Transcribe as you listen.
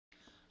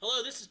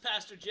Hello, this is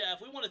Pastor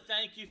Jeff. We want to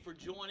thank you for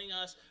joining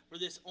us for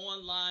this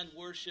online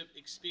worship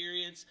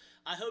experience.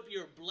 I hope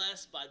you're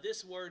blessed by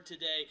this word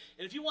today.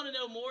 And if you want to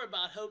know more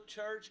about Hope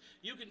Church,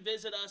 you can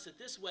visit us at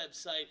this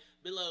website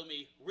below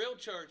me,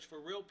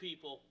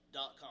 realchurchforrealpeople.com.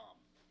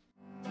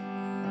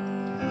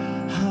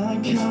 I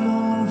count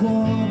on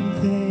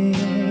one thing,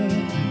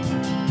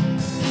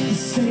 the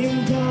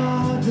same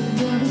God that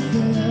never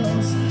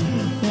fails,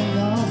 will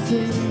not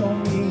fail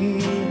me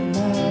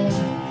now.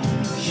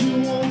 You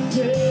won't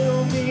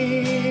fail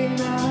me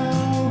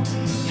now.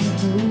 You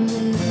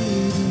believe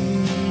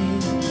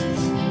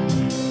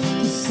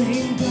the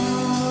same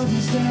God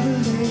who's never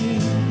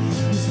late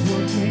is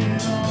working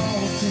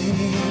all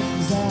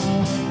things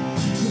out.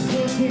 He's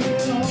working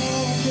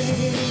all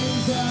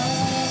things out.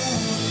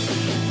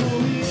 Oh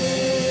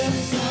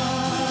yes, I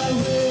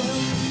will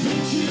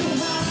lift you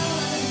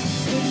high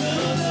in the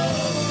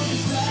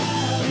lowest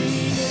valley.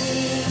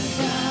 Yes,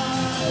 I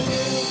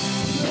will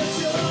bless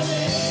your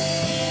name.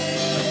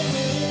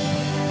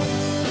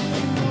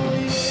 Oh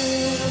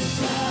yes,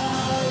 I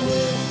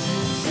will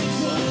sing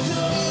for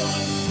joy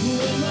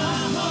when my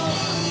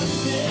heart is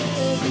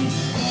heavy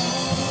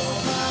all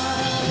my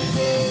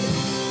days.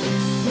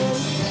 Oh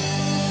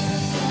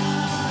yes,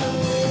 I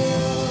will.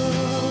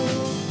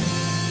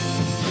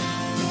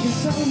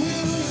 Yes, I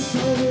will, yes, I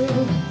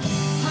will.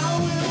 I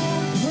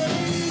will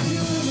praise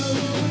you in the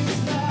lowest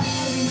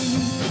valley.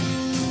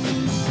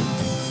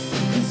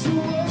 Yes,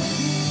 you're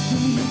worthy,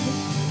 Jesus.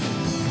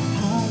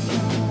 I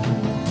count on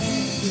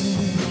you.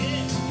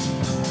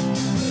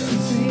 The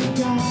same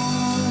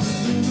God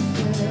who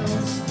never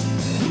fails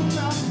will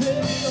not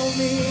fail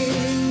me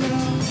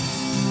now.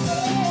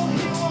 Oh,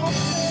 He won't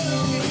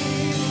fail me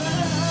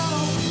now.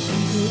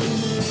 You're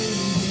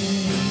waiting.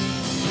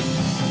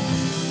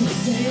 The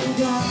same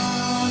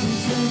God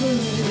who's never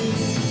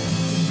late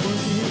is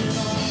working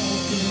all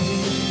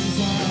things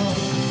out.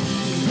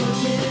 He's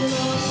working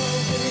all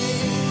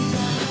things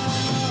out.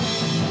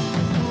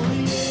 Oh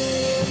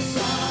yes,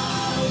 I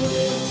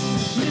will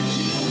lift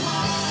you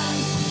high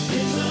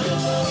in the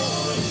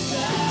lowest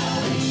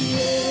valley.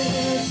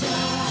 Yes, I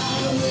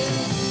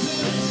will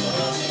bless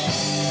your name.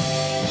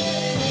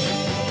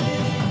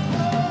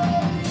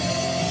 Oh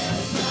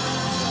yes, I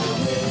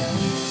will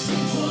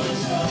sing for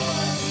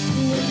joy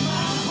when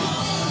my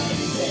heart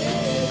is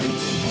heavy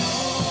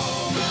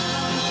all my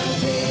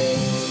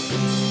days.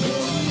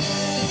 Oh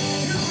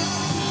yes, I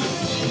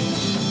choose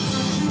to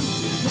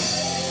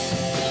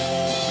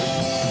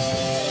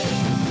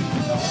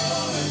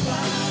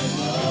glorify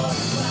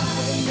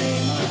the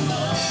name of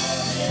my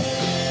name.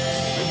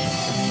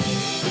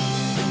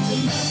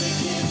 And nothing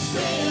can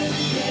stand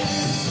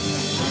against.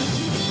 I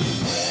choose to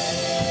praise.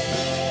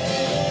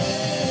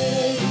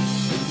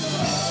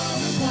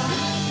 Glorify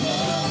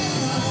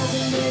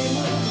the name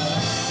of my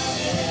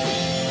name.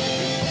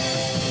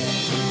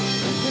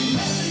 And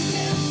nothing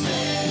can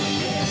stand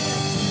against.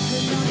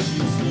 And I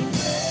choose to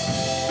praise.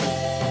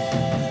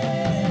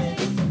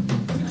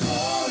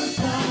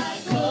 Glorify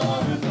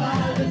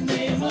the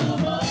name of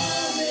my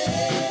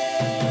name.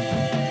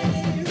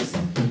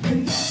 And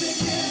nothing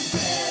can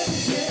stand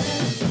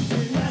against.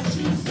 And I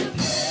choose to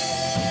praise.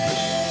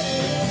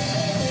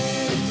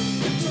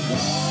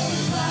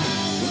 Glorify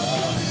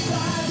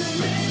the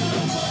name of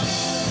my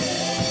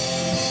name.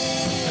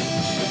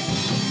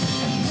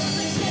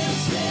 Nothing can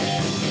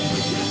stand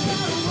against. Yes,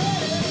 I will.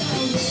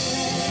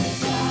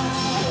 Yes, I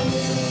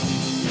will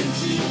lift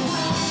you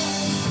high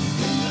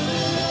in the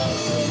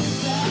lowest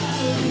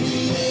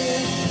valley.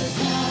 Yes,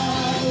 I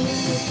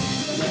will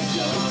bless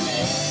your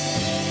name.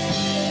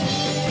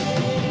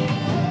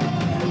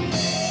 Oh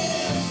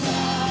yes, I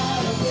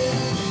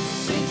will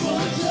sing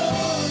for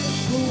joy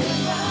when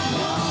my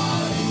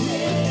heart is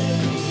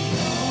heavy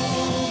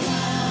all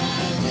my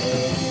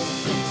days.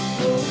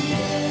 Oh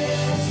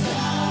yes, I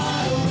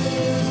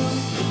will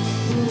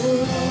for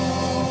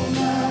all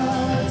my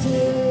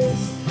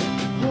days.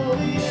 Oh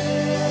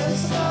yes,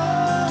 I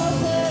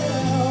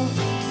will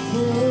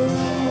for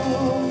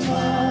all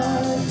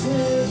my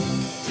days.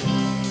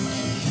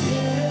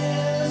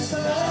 Yes, I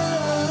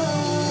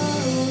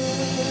will.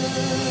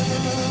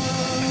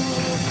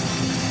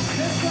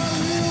 Yes, I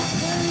will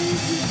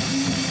praise you,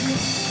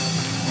 Jesus.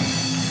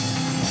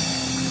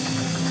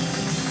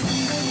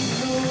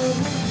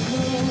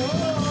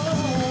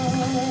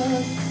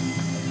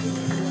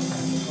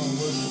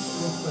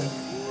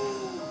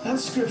 That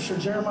scripture,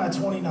 Jeremiah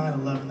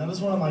 29:11, that is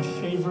one of my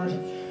favorite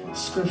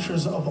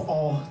scriptures of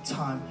all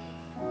time.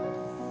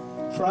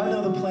 For I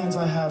know the plans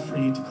I have for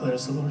you,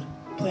 declares the Lord.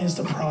 Plans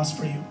to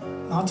prosper you,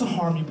 not to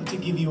harm you, but to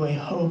give you a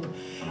hope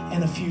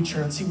and a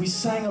future. And see, we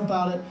sang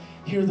about it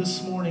here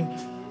this morning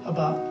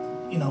about,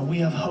 we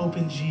have hope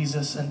in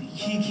Jesus and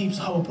He keeps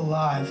hope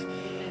alive.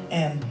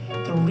 And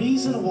the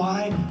reason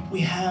why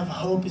we have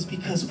hope is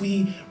because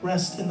we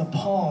rest in the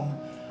palm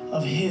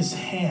of His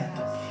hand.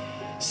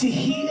 See,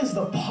 He is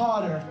the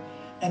potter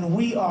and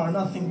we are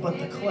nothing but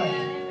the clay.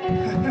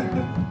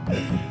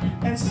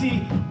 And see,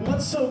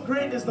 what's so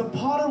great is the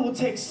potter will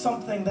take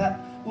something that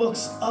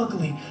looks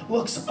ugly,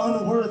 looks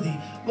unworthy,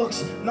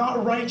 looks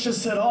not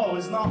righteous at all,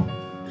 is not...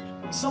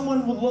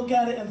 Someone will look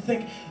at it and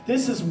think,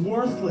 this is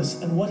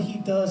worthless. And what he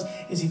does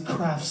is he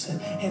crafts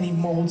it and he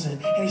molds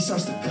it and he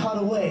starts to cut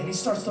away and he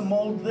starts to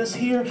mold this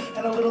here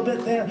and a little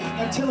bit there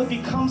until it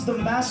becomes the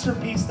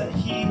masterpiece that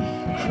he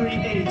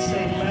creates.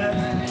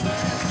 Amen.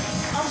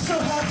 I'm so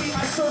happy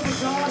I serve a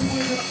God who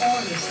is an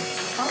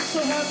artist. I'm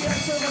so happy I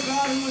serve a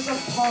God who is a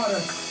potter,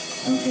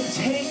 who can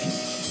take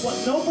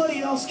what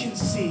nobody else can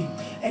see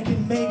and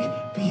can make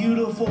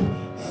beautiful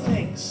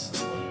things.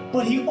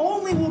 But he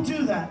only will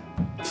do that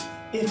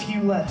if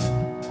you let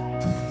him.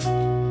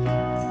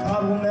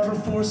 God will never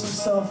force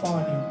himself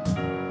on you.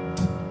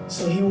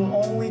 So he will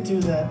only do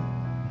that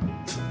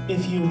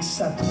if you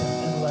accept him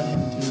and let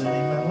him do that.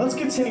 Amen. Let's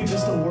continue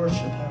just to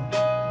worship him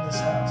in this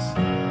house.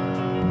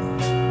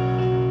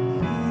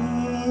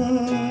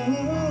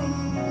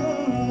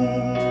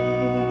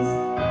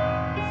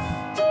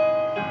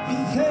 We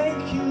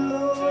thank you,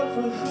 Lord,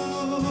 for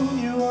who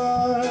you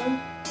are.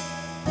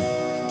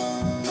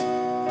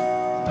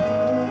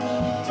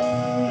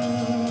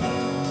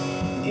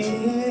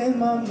 In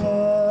my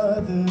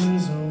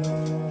mother's womb,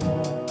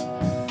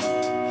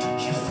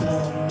 you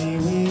formed me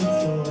with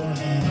your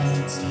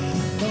hands,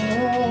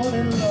 known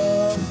and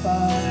loved by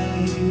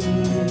you.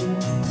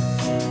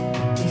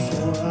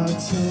 Before I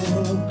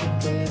took a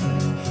breath,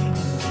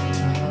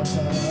 and I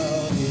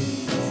felt it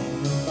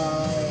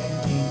remind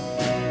me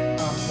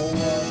I'm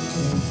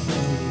wonderful.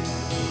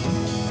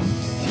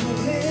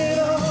 You're an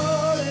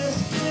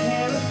artist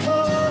and a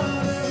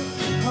potter,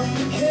 I'm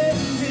the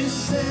canvas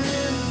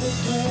and the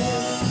clay.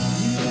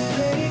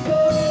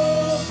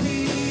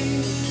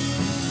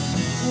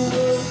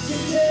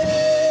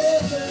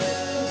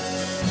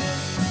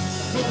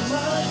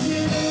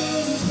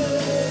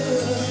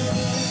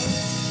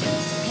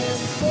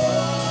 For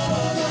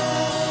my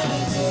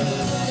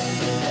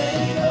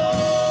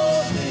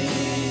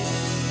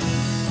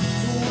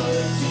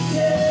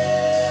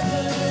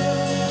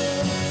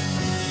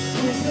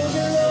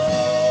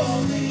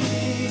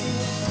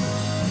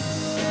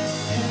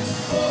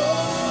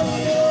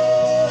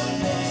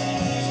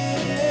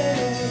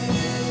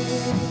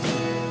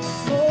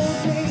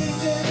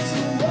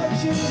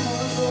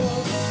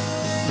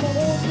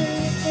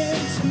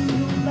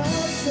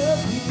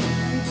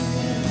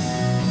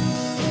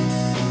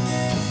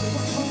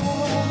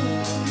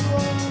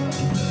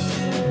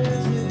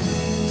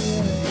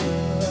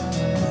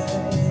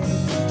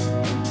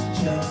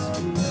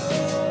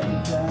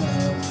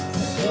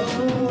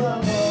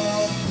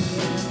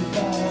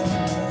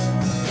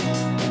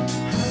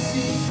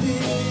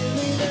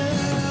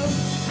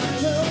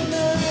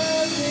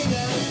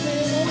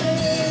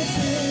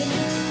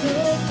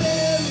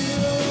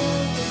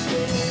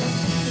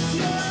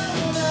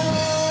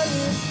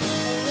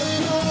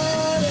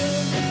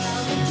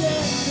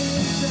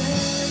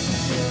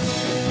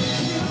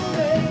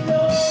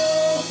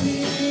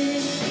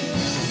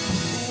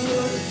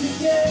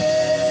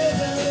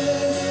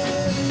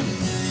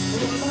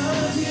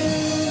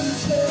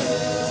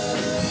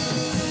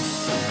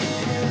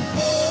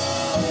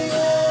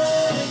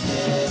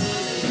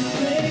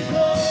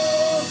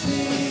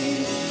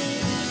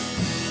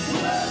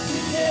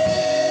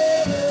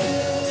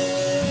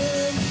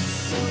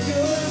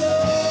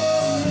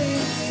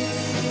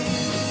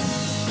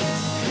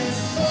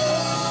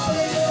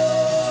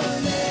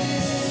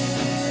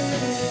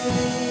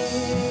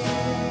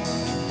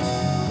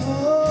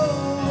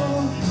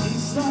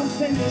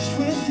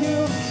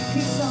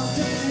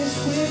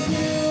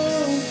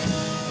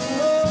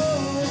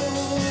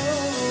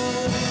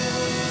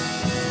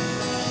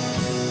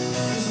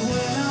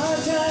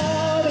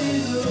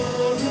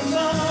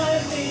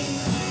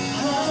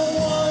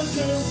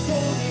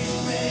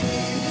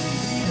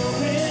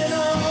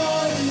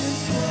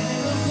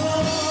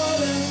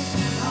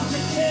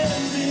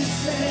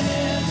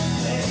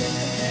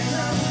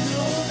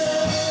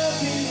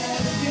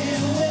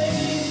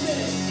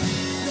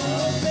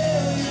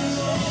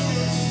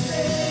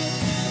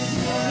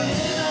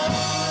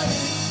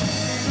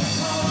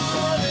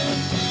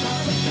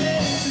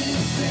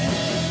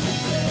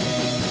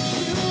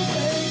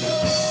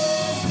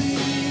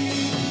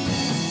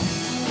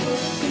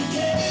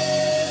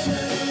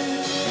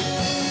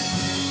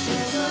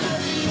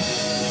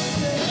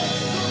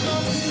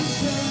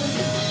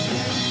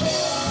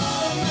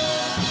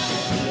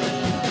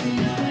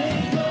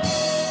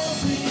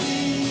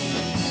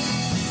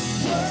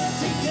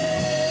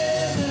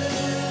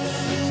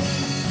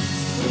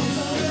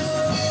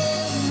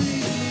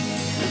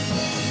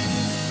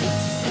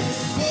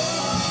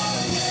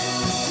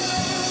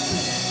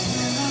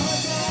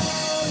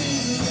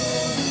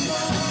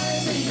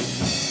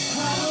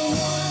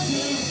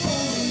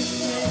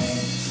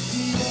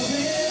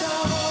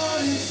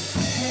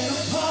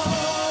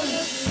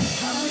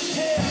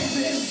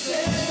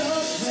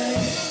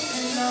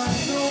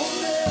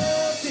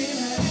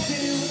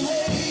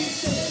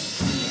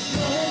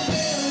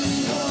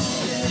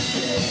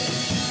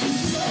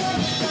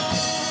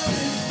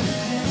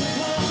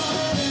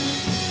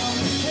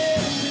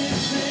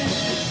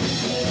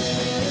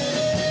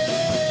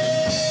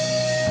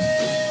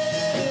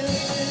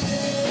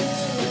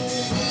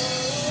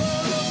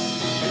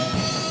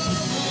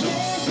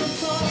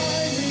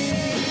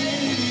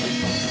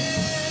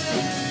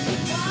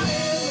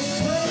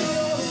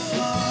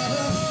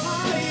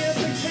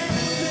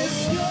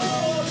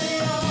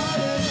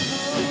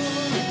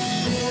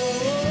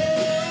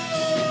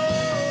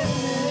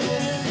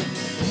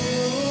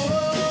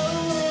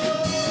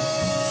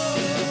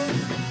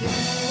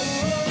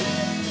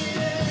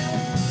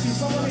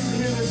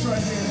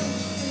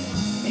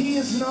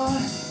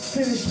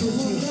finished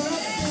with you.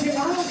 See,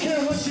 I don't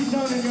care what you've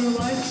done in your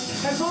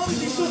life. As long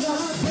as you still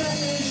got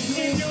breath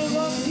in your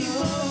lungs, he's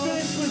not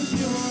finished with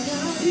you.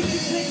 He can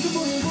take the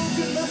most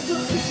broken, messed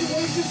up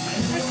situations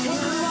and turn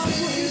them around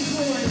for his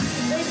glory.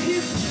 And I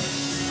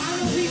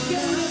know he's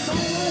done it in my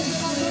life,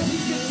 and I know he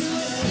can do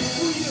it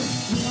for you.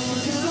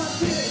 You're not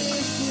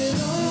finished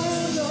with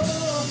all, no.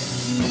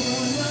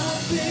 You're not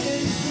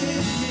finished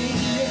with me.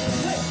 Hey,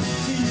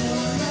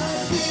 you're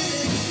not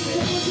finished. Come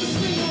on, just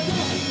sing like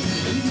that.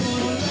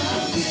 You're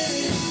not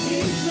finished.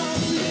 He's not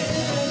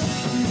finished.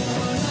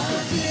 You're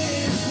not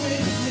finished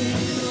with me.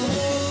 No,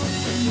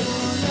 you're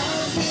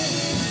not finished.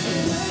 When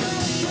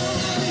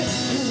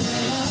I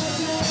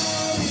die,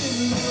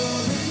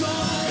 Lord,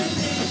 remind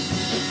me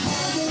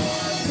how the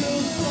one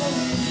will fall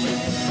in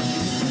there.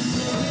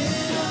 You're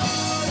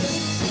honest,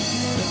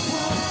 you're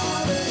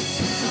harder.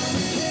 I'm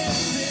a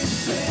canvas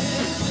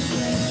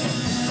man,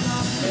 and I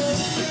feel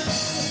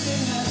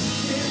nothing has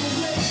been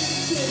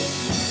wasted.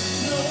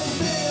 No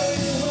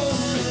failure or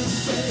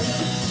mistake.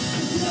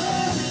 You're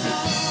honest,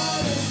 you're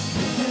harder.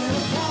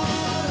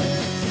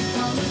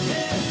 I'm a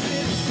canvas man,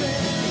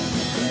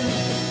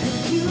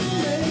 you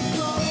make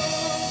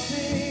all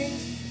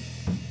things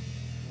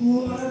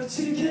work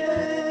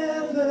together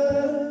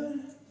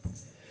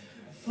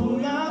for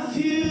my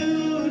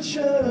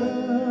future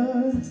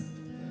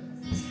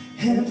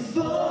and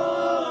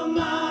for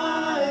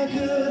my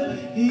good.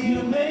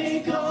 You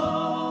make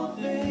all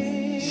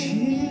things,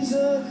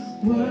 Jesus,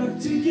 work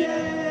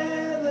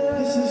together.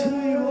 This is who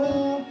you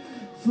are,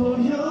 for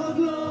your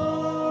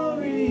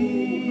glory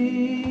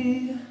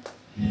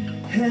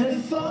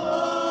and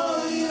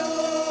for your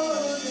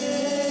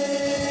name.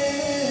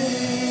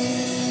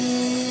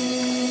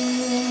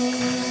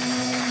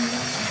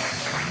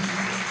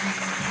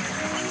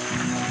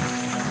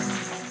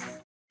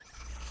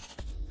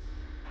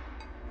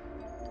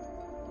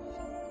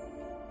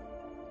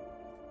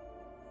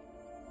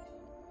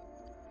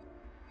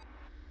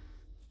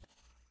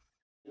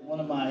 One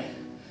of my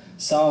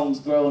songs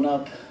growing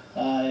up,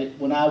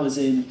 when I was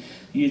in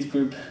youth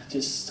group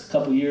just a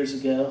couple years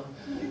ago,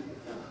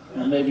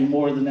 or maybe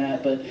more than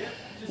that, but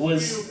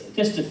was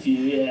just a few,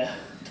 yeah.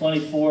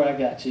 24, I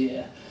got you,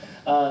 yeah.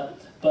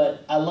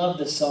 But I love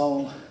the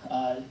song,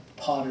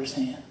 Potter's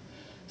Hand.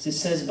 It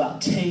says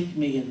about take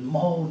me and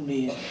mold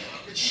me and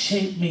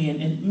shape me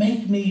and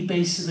make me,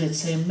 basically it's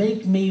saying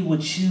make me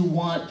what you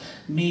want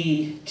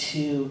me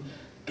to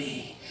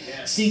be.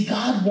 Yeah. See,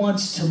 God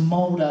wants to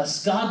mold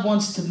us. God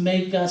wants to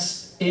make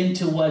us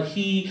into what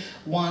he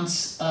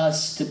wants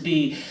us to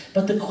be.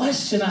 But the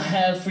question I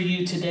have for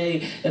you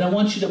today, and I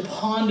want you to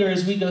ponder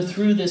as we go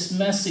through this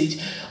message,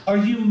 are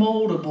you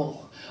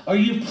moldable? Are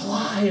you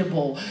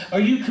pliable? Are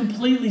you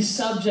completely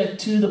subject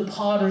to the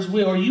potter's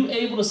wheel? Are you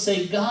able to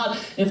say, God,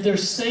 if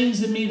there's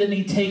things in me that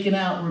need taken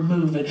out,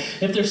 remove it.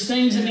 If there's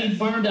things that need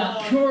burned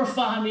out,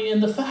 purify me in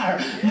the fire.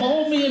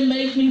 Mold me and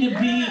make me to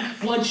be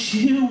what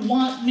you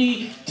want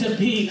me to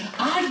be.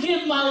 I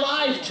give my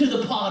life to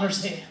the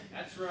potter's hand.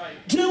 That's right.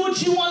 Do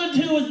what you want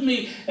to do with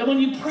me. And when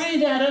you pray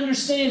that,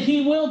 understand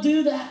he will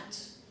do that.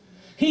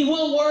 He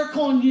will work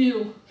on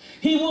you.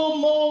 He will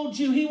mold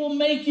you. He will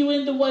make you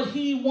into what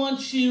he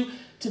wants you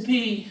to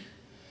be.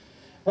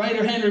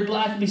 Writer Henry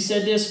Blackaby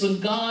said this: when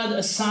God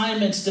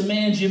assignments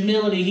demands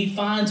humility, he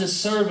finds a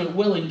servant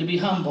willing to be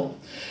humble.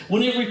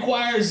 When it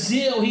requires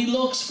zeal, he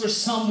looks for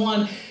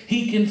someone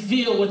he can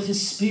fill with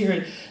his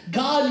spirit.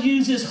 God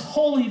uses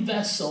holy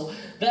vessels,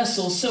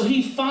 so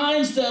he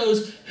finds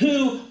those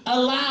who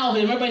allow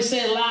him. Everybody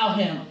say allow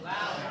him.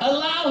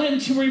 Allow him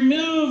to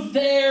remove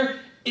their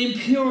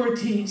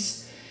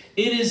impurities.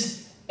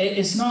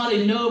 It's not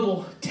a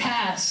noble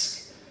task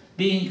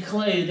being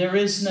clay. There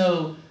is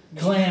no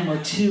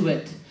glamour to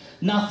it.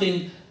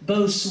 Nothing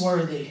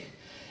boast-worthy,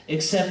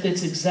 except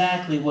it's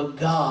exactly what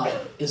God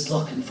is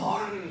looking for.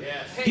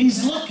 Yes.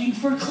 He's looking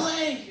for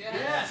clay.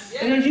 Yes.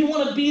 And if you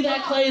want to be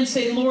that clay and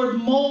say, Lord,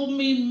 mold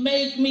me,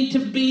 make me to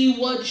be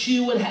what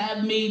you would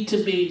have me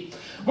to be.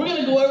 We're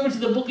going to go over to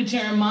the book of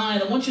Jeremiah,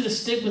 and I want you to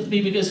stick with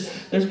me because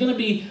there's going to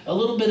be a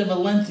little bit of a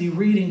lengthy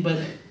reading, but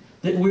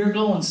that we're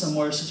going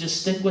somewhere, so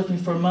just stick with me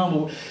for a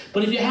moment.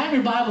 But if you have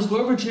your Bibles, go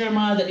over to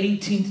Jeremiah, the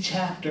 18th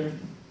chapter.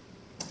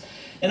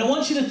 And I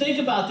want you to think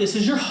about this.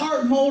 Is your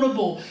heart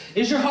moldable?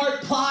 Is your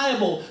heart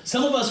pliable?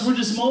 Some of us, we're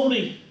just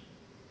moldy.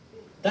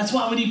 That's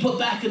why we need put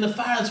back in the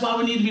fire. That's why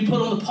we need to be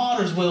put on the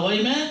potter's wheel.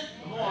 Amen?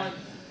 Come on.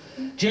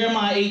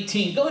 Jeremiah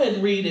 18. Go ahead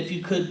and read, if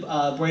you could,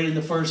 Brady,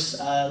 the first,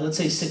 let's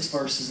say 6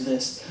 verses of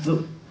this.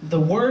 The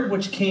word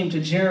which came to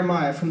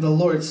Jeremiah from the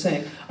Lord,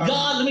 saying...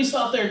 God, let me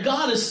stop there.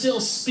 God is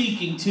still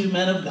speaking to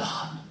men of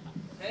God.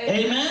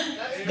 Amen?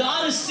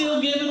 God is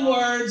still giving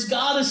words.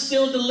 God is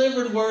still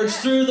delivering words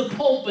through the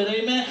pulpit.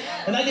 Amen?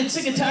 And I get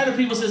sick and tired of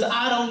people who says,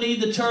 I don't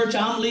need the church.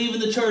 I'm leaving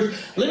the church.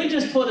 Let me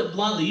just put it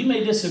bluntly. You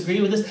may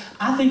disagree with this.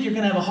 I think you're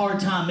going to have a hard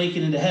time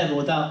making it into heaven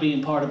without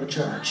being part of a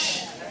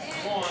church.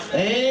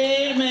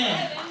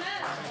 Amen.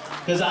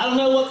 Because I don't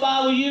know what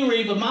Bible you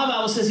read, but my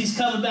Bible says he's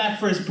coming back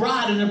for his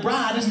bride, and the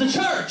bride is the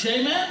church.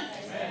 Amen?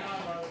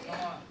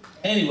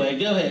 Anyway,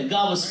 go ahead.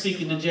 God was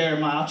speaking to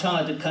Jeremiah. I'll try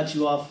not to cut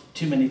you off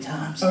too many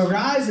times.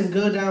 Arise and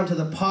go down to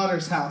the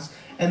potter's house,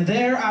 and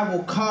there I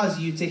will cause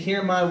you to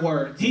hear my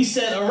words. He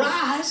said,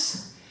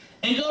 arise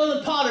and go to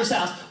the potter's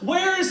house.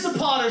 Where is the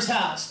potter's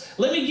house?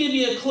 Let me give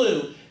you a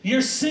clue.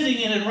 You're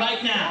sitting in it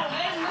right now.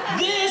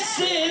 This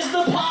is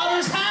the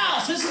potter's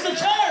house. This is the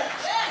church.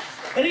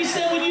 And he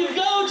said, when you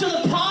go to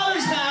the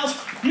potter's house,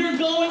 you're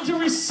going to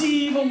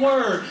receive a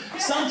word.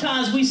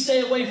 Sometimes we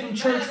stay away from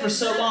church for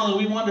so long that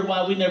we wonder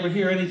why we never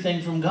hear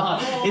anything from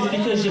God. It's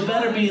because you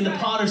better be in the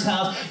potter's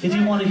house if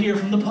you want to hear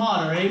from the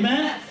potter.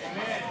 Amen?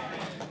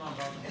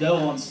 Go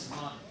on.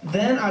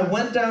 Then I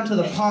went down to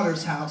the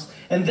potter's house,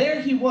 and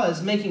there he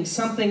was making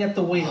something at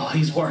the wheel. Oh,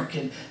 he's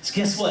working. So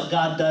guess what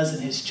God does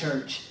in his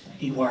church?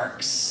 He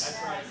works.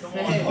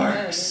 He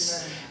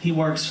works. He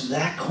works from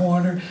that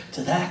corner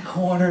to that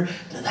corner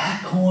to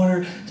that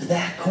corner to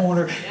that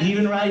corner.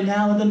 Even right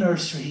now in the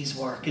nursery, he's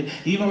working.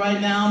 Even right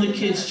now in the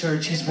kids'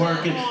 church, he's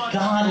working.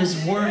 God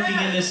is working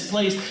in this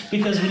place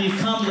because when you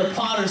come to the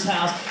potter's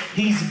house,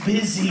 he's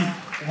busy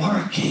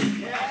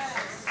working.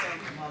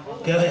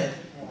 Go ahead.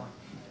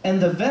 And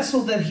the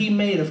vessel that he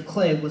made of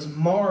clay was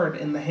marred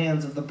in the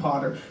hands of the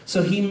potter.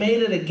 So he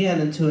made it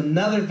again into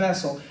another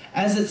vessel,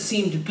 as it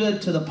seemed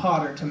good to the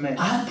potter to make.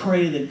 I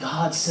pray that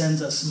God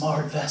sends us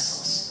marred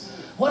vessels.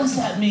 What does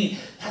that mean?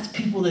 That's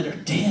people that are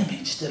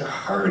damaged, that are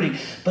hurting.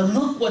 But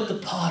look what the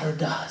potter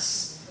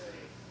does.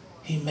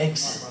 He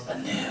makes it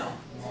anew.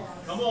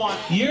 Come on.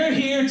 You're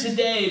here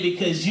today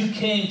because you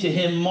came to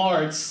him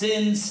marred,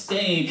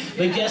 sin-stained.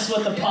 But guess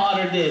what the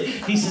potter did?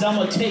 He said, I'm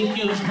going to take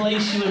you and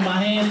place you in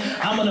my hand.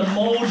 I'm going to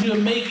mold you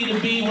and make you to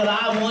be what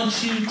I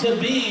want you to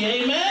be.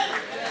 Amen?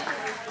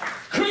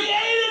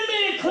 Created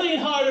me a clean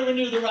heart and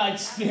renew the right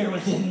spirit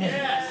within me.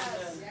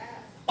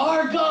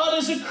 Our God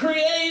is a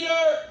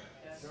creator.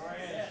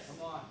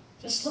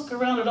 Just look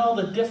around at all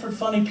the different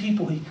funny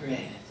people he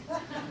created.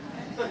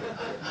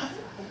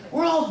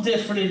 We're all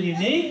different and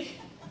unique.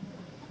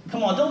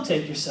 Come on, don't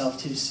take yourself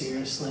too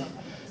seriously.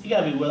 You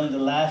got to be willing to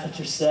laugh at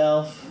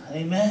yourself.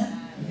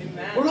 Amen?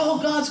 Amen? We're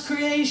all God's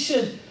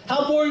creation.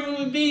 How boring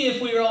would it be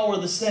if we all were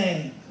the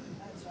same?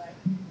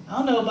 I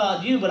don't know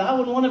about you, but I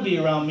wouldn't want to be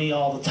around me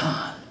all the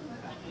time.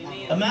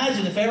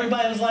 Imagine if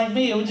everybody was like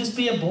me. It would just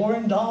be a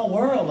boring, dull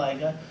world.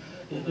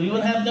 We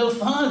would have no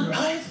fun,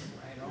 right?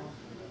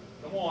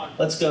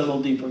 Let's go a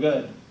little deeper.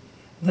 Good.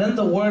 Then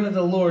the word of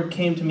the Lord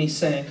came to me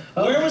saying,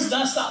 Where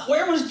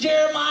was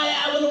Jeremiah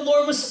at when the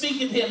Lord was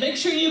speaking to him? Make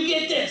sure you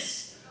get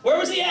this. Where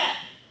was he at?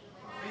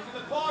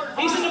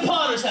 He's in the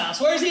potter's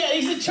house. Where is he at?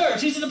 He's in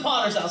church. He's in the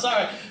potter's house. All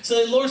right.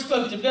 So the Lord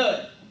spoke to him. Go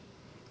ahead.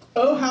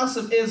 O house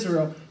of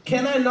Israel,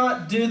 can I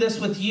not do this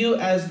with you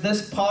as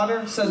this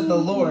potter, says the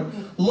Lord?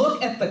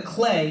 Look at the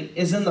clay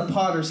is in the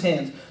potter's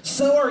hands.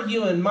 So are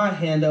you in my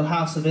hand, O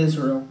house of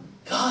Israel.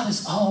 God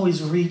is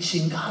always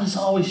reaching. God is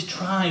always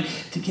trying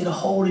to get a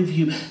hold of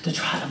you, to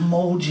try to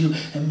mold you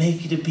and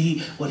make you to be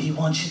what he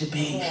wants you to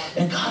be.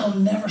 And God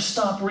will never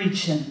stop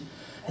reaching.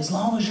 As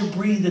long as you're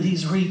breathing,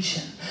 he's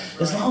reaching.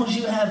 As long as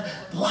you have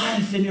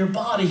life in your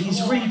body,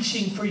 he's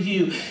reaching for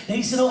you. And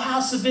he said, oh,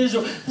 house of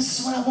Israel, this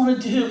is what I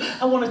want to do.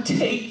 I want to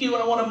take you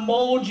and I want to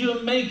mold you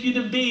and make you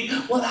to be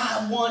what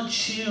I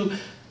want you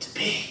to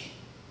be.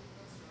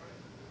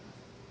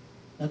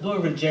 Now go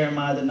over to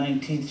Jeremiah, the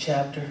 19th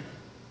chapter.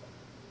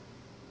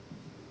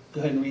 Go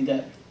ahead and read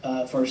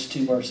that first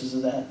two verses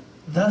of that.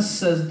 Thus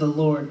says the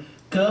Lord,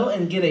 go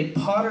and get a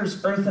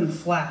potter's earthen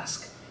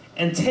flask,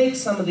 and take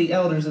some of the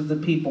elders of the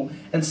people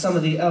and some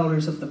of the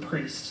elders of the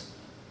priests.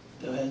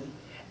 Go ahead.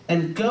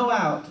 And go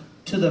out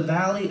to the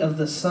valley of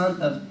the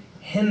son of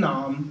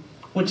Hinnom,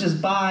 which is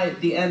by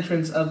the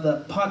entrance of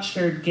the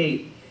potsherd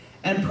gate,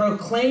 and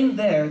proclaim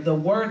there the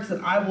words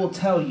that I will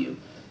tell you.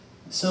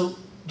 So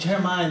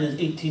Jeremiah in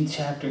the 18th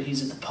chapter,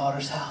 he's at the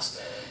potter's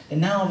house. And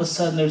now all of a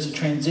sudden there's a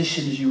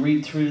transition as you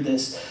read through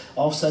this.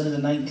 All of a sudden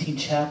in the 19th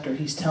chapter,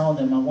 he's telling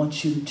them, I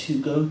want you to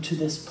go to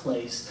this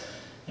place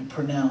and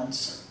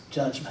pronounce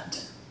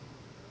judgment.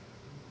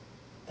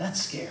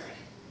 That's scary.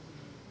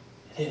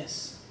 It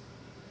is.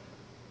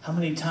 How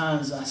many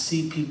times I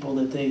see people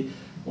that they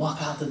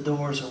walk out the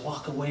doors or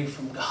walk away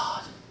from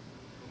God.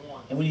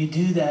 And when you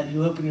do that,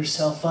 you open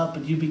yourself up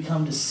and you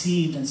become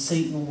deceived, and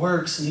Satan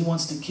works and he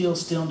wants to kill,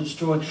 steal, and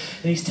destroy. And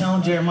he's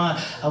telling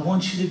Jeremiah, I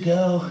want you to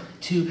go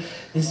to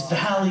this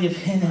valley of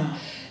Hinnom.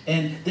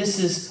 And this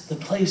is the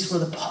place where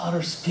the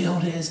potter's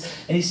field is.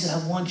 And he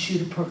said, I want you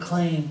to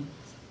proclaim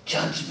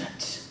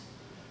judgment.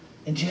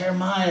 And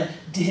Jeremiah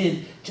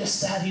did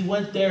just that. He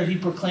went there, he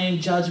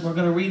proclaimed judgment. We're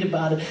going to read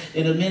about it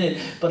in a minute.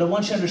 But I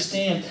want you to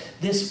understand,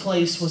 this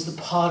place was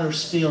the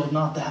potter's field,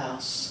 not the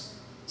house.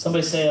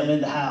 Somebody say, I'm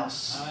in the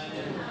house,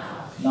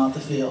 not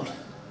the field.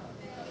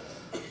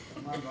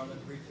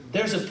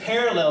 There's a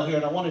parallel here,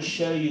 and I want to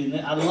show you.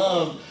 And I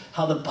love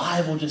how the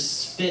Bible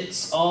just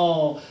fits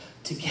all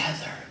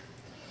together.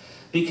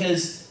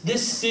 Because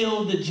this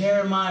field that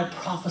Jeremiah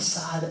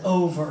prophesied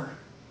over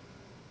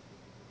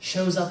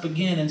shows up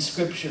again in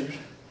Scripture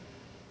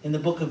in the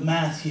book of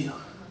Matthew.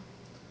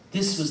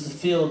 This was the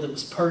field that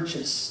was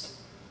purchased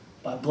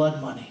by blood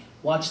money.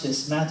 Watch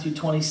this, Matthew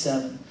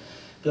 27.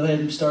 Go ahead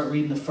and start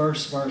reading the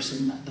first verse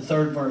and the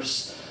third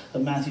verse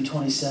of Matthew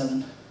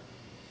 27.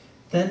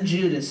 Then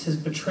Judas, his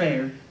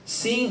betrayer,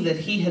 seeing that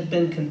he had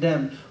been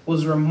condemned,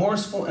 was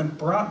remorseful and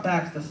brought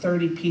back the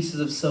 30 pieces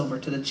of silver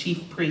to the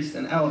chief priests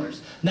and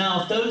elders.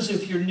 Now,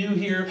 if you're new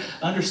here,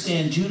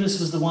 understand Judas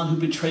was the one who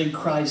betrayed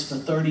Christ for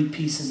 30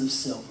 pieces of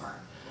silver.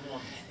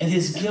 And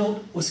his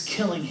guilt was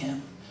killing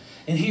him.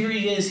 And here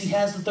he is, he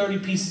has the 30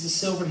 pieces of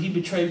silver he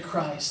betrayed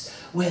Christ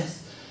with.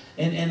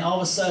 And all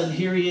of a sudden,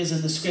 here he is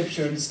in the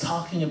scripture, and it's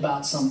talking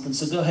about something.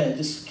 So go ahead,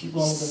 just keep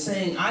going with it.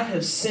 Saying, I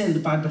have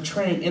sinned by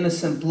betraying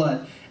innocent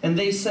blood. And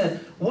they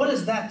said, what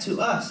is that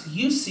to us?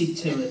 You see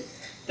to it.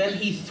 Then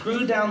he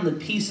threw down the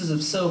pieces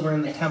of silver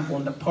in the temple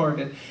and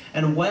departed,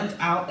 and went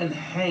out and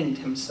hanged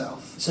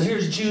himself. So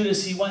here's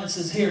Judas. He went and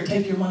says, here,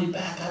 take your money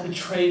back. I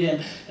betrayed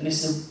him. And they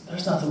said,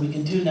 there's nothing we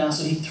can do now.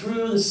 So he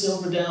threw the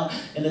silver down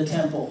in the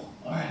temple.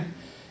 All right.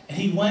 And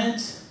he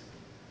went,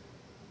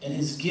 and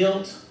his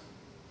guilt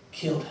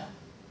killed him.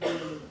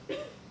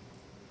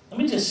 Let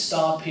me just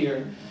stop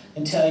here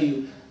and tell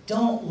you,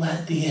 don't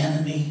let the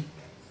enemy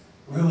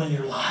ruin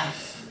your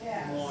life.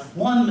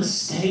 One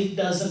mistake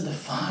doesn't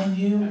define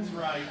you. That's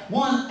right.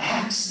 One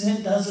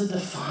accident doesn't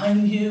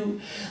define you.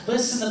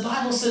 Listen, the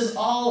Bible says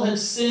all have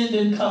sinned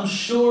and come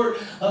short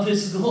of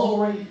His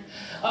glory.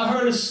 I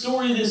heard a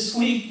story this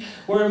week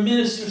where a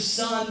minister's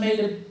son made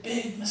a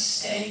big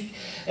mistake.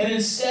 And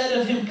instead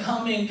of him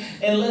coming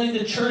and letting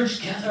the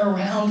church gather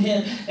around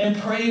him and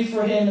pray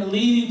for him and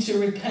leading to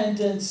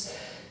repentance,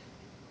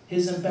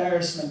 his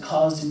embarrassment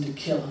caused him to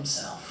kill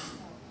himself.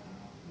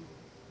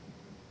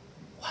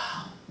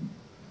 Wow.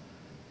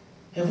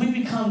 Have we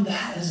become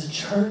that as a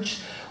church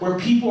where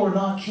people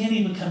can't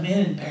even come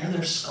in and bear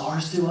their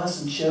scars to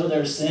us and show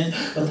their sin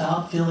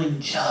without feeling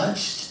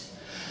judged?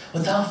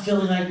 Without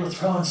feeling like we're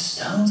throwing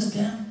stones at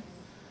them?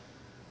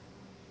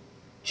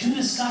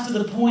 Judas got to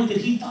the point that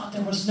he thought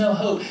there was no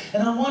hope.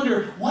 And I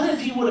wonder, what if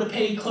he would have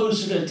paid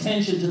closer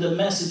attention to the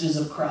messages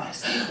of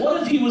Christ?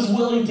 What if he was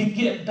willing to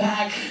get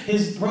back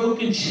his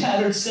broken,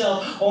 shattered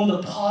self on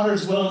the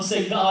potter's wheel and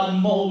say,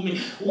 God, mold me?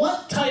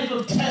 What type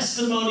of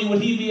testimony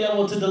would he be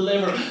able to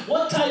deliver?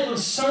 What type of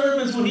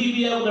sermons would he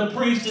be able to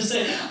preach to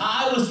say,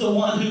 I was the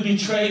one who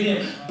betrayed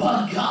him,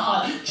 but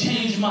God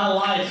changed my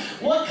life?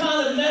 What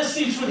kind of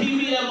message would he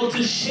be able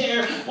to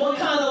share? What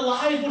kind of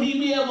life would he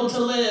be able to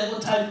live?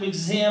 What type of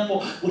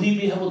example would he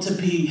be able to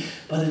be?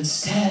 But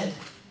instead,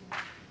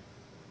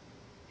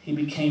 he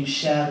became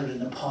shattered in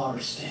the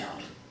potter's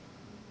field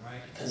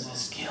because of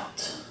his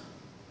guilt.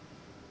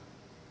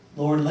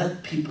 Lord,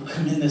 let people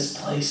come in this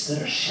place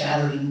that are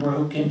shattered and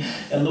broken.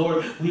 And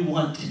Lord, we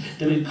want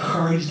to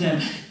encourage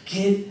them.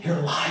 Get your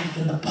life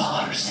in the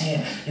potter's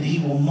hand, and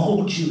He will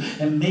mold you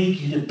and make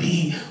you to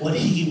be what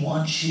He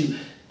wants you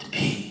to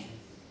be.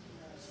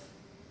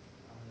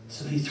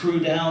 So he threw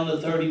down the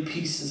 30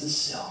 pieces of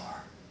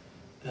silver.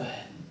 Go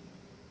ahead.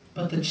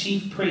 But the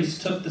chief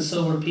priests took the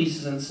silver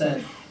pieces and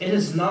said, it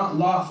is not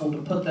lawful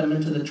to put them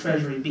into the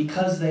treasury,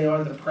 because they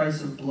are the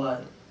price of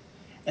blood.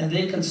 And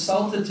they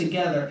consulted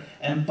together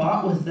and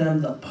bought with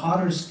them the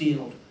potter's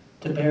field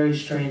to bury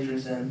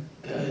strangers in.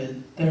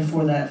 Good.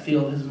 Therefore that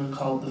field has been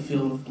called the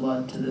field of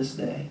blood to this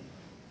day.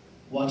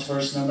 Watch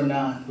verse number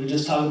 9. We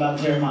just talked about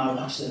Jeremiah.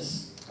 Watch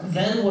this.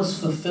 Then was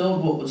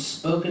fulfilled what was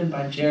spoken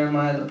by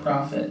Jeremiah the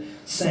prophet,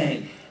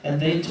 saying,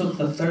 and they took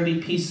the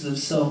 30 pieces of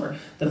silver,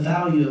 the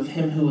value of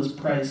him who was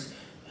priced,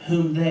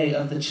 whom they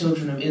of the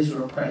children of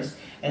Israel priced,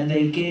 and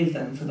they gave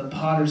them for the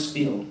potter's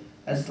field,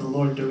 as the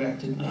Lord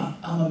directed me.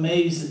 I'm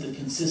amazed at the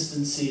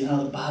consistency and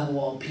how the Bible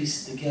all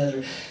pieces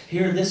together.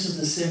 Here, this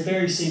was the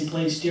very same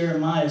place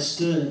Jeremiah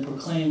stood and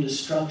proclaimed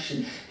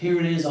destruction. Here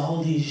it is,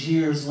 all these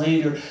years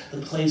later,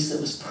 the place that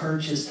was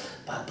purchased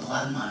by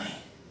blood money.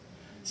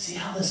 See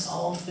how this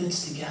all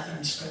fits together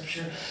in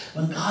Scripture?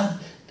 When God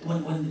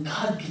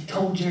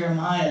told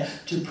Jeremiah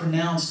to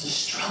pronounce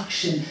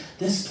destruction,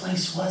 this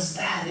place was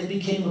that. It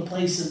became a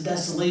place of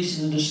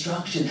desolation and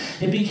destruction.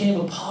 It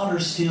became a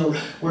potter's field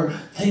where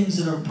things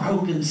that are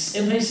broken,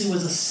 it basically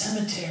was a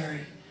cemetery.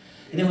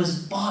 And it was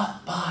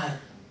bought by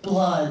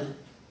blood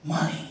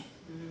money.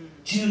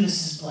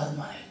 Judas's blood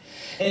money.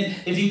 And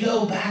if you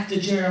go back to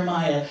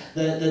Jeremiah,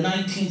 the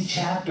 19th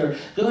chapter,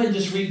 go ahead and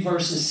just read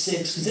verses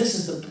 6,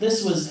 because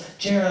this was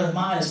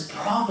Jeremiah's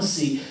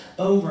prophecy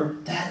over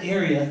that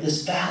area,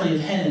 this valley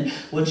of Hinnom,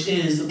 which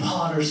is the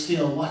potter's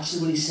field. Watch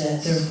what he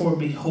says. Therefore,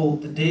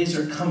 behold, the days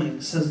are coming,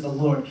 says the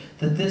Lord,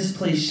 that this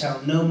place shall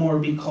no more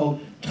be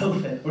called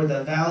Tophet, or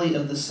the valley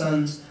of the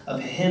sons of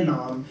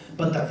Hinnom,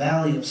 but the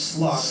valley of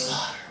slaughter.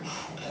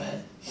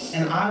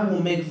 And I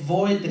will make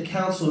void the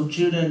counsel of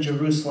Judah and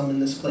Jerusalem in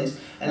this place,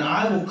 and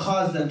I will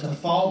cause them to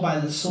fall by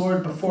the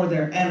sword before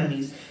their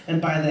enemies,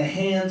 and by the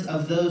hands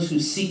of those who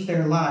seek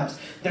their lives.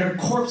 Their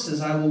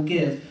corpses I will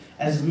give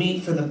as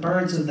meat for the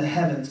birds of the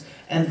heavens,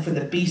 and for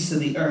the beasts of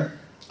the earth.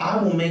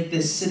 I will make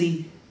this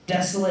city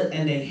desolate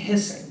and a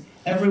hissing.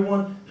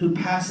 Everyone who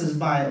passes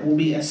by it will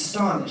be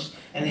astonished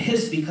and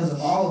hiss because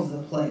of all of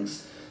the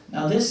plagues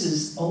Now this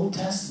is Old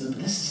Testament,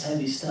 but this is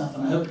heavy stuff,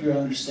 and I hope you're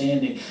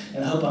understanding,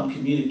 and I hope I'm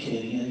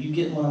communicating. Are you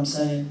getting what I'm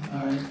saying?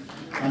 All right?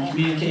 I'm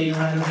communicating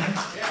right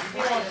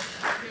away.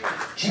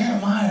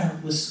 Jeremiah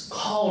was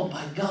called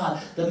by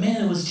God. The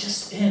man who was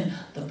just in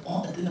the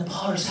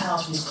potter's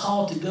house was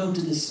called to go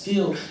to this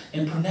field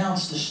and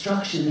pronounce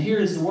destruction. And here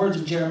is the words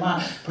of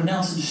Jeremiah,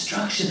 pronouncing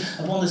destruction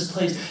upon this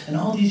place. And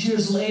all these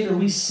years later,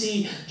 we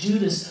see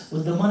Judas,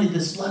 with the money,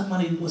 this blood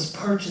money, was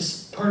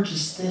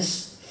purchased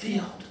this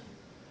field.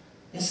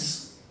 This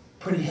is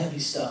pretty heavy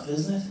stuff,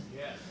 isn't it?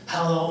 Yes.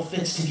 How it all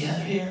fits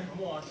together here.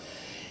 Come on.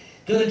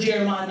 Go to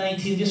Jeremiah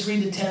 19. Just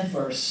read the 10th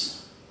verse.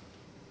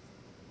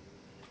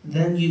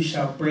 Then you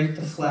shall break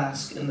the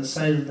flask in the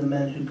sight of the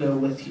men who go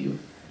with you,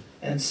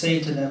 and say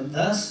to them,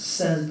 Thus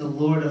says the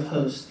Lord of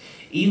hosts,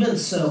 even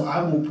so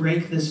I will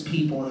break this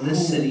people in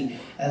this city,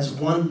 as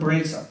one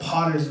breaks a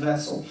potter's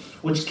vessel,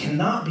 which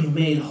cannot be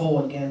made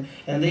whole again,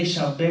 and they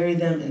shall bury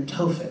them in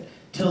Tophet,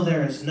 till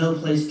there is no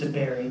place to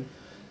bury.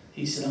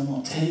 He said, I'm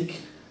going to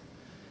take,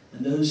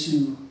 and those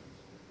who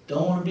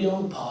don't want to be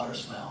on the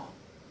potter's wheel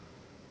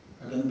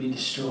are going to be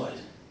destroyed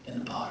in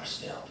the potter's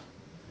field.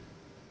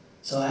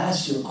 So I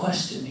asked you a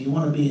question. Do you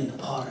want to be in the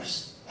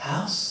potter's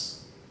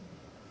house?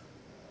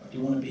 Or do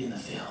you want to be in the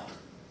field?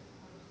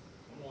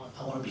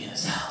 I want to be in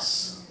his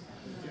house.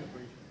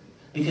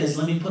 Because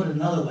let me put it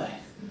another way.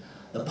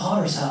 The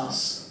potter's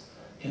house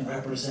can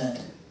represent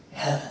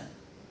heaven.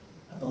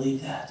 I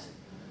believe that.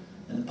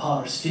 And the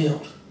potter's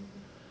field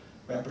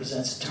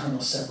represents eternal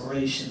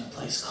separation, a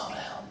place called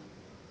hell.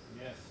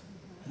 Yes.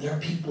 And there are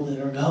people that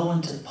are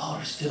going to the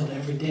potter's field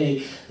every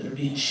day that are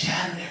being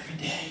shattered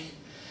every day.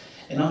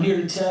 And I'm here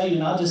to tell you,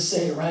 and I'll just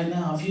say it right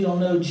now, if you don't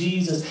know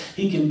Jesus,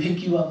 he can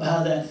pick you up out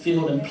of that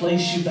field and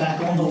place you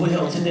back on the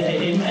wheel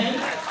today. Amen?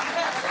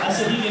 I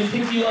said he can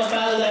pick you up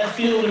out of that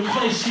field and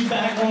place you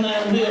back on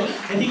that wheel.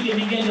 And he can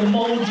begin to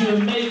mold you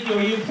and make you.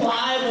 Are you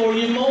pliable? Or are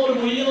you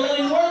moldable? Are you going to let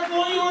him work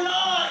on you or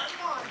not?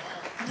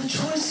 The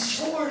choice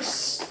is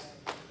yours.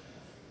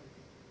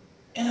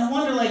 And I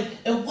wonder, like,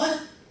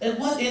 at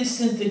what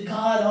instant did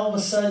God all of a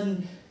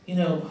sudden,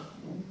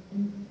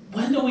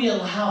 when do we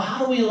allow,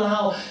 how do we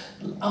allow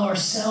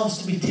ourselves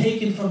to be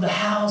taken from the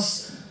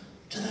house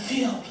to the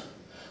field?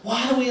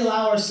 Why do we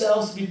allow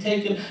ourselves to be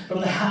taken from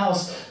the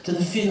house to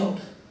the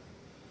field?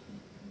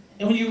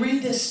 And when you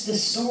read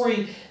this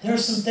story, there are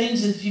some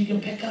things that you can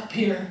pick up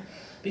here.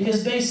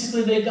 Because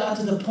basically they got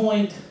to the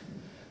point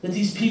that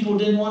these people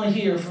didn't want to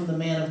hear from the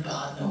man of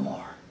God no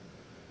more.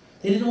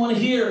 They didn't want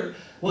to hear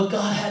what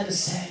God had to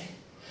say.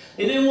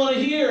 They didn't want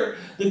to hear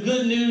the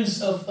good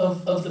news of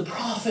the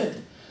prophet.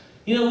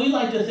 We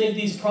like to think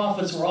these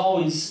prophets were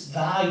always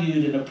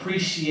valued and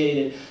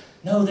appreciated.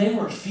 No, they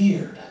were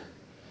feared.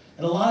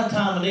 And a lot of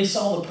time when they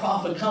saw the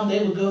prophet come,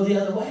 they would go the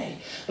other way.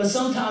 But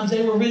sometimes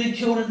they were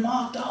ridiculed and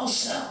mocked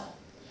also.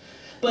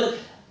 But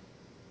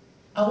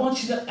I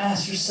want you to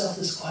ask yourself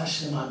this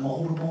question. Am I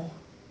moldable?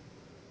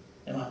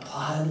 Am I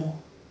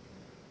pliable?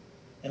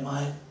 Am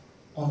I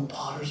on the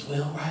potter's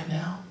wheel right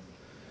now?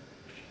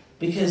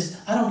 Because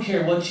I don't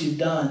care what you've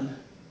done.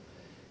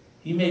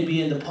 You may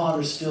be in the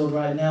potter's field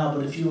right now,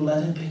 but if you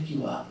let him pick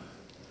you up.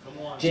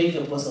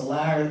 Jacob was a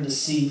liar and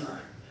deceiver,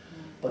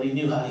 but he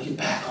knew how to get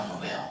back on the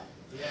wheel.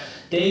 Yeah.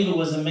 David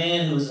was a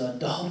man who was an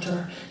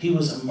adulterer. He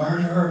was a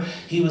murderer.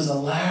 He was a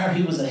liar.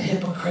 He was a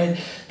hypocrite.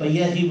 But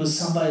yet he was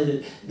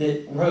somebody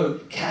that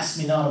wrote, Cast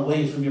me not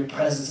away from your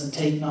presence and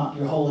take not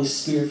your Holy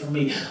Spirit from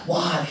me.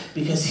 Why?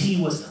 Because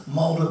he was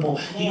moldable.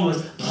 He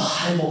was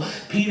pliable.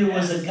 Peter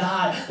was a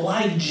guy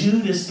like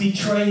Judas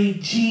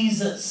betrayed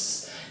Jesus.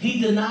 He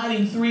denied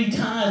him 3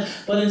 times,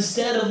 but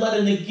instead of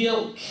letting the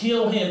guilt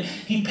kill him,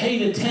 he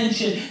paid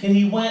attention and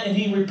he went and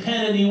he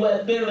repented and he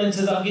wept bitterly and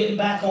said, I'm getting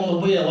back on the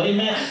wheel.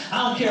 Amen.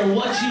 I don't care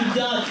what you've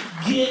done.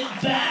 Get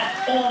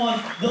back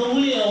on the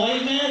wheel.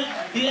 Amen.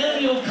 The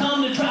enemy will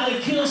come to try to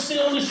kill,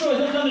 steal, and destroy.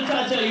 He'll come to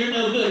try to tell you, you're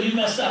no good. You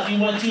messed up.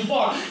 You went too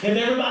far. If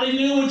everybody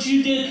knew what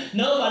you did,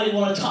 nobody would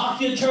want to talk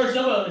to you in church.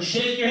 Nobody would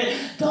shake your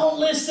head. Don't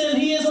listen.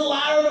 He is a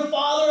liar and a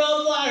father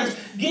of liars.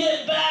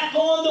 Get back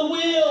on the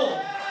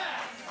wheel.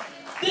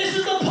 This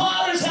is the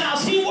potter's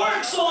house. He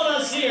works on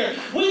us here.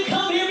 We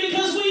come here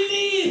because we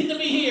need him to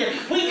be here.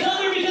 We come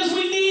here because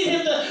we need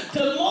him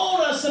to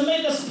mold us, to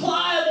make us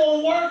pliable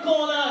and work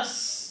on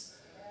us.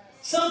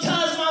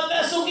 Sometimes my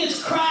vessel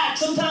gets cracked.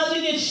 Sometimes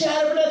it gets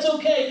shattered, but that's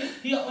okay.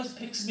 He always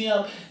picks me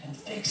up and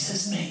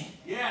fixes me.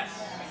 Yes.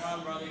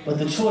 But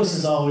the choice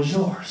is always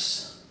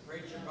yours.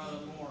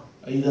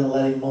 Are you going to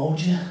let him mold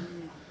you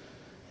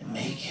and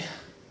make you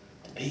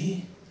to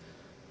be?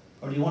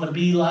 Or do you want to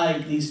be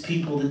like these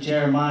people that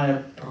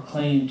Jeremiah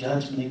proclaimed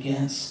judgment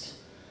against?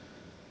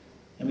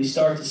 And we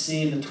start to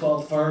see in the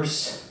 12th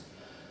verse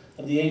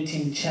of the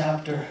 18th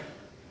chapter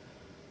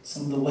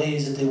some of the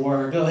ways that they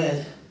were. Go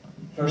ahead.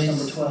 Verse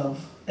number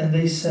 12. And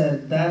they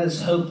said, That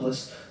is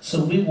hopeless,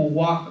 so we will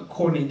walk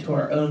according to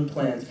our own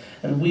plans,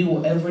 and we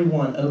will every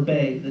one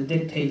obey the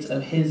dictates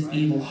of his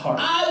evil heart.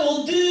 I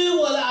will do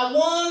what I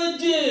want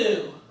to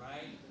do.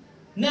 Right.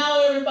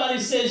 Now everybody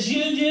says,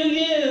 you do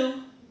you.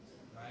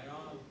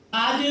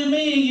 I do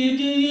me, you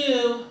do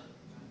you.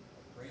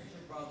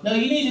 No,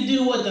 you need to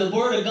do what the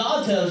Word of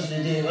God tells you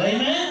to do.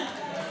 Amen?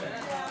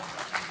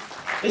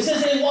 It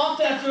says they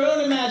walked after their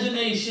own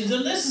imaginations,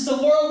 and this is the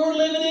world we're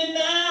living in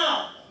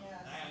now.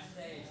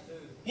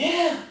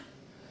 Yeah.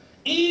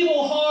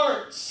 Evil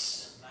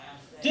hearts.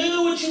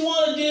 Do what you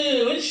want to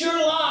do. It's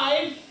your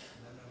life.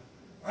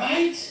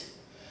 Right? It's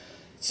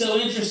so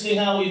interesting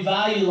how we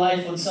value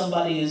life when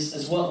somebody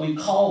is what we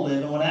call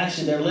living, when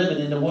actually they're living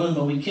in the womb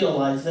and we kill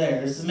life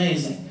there. It's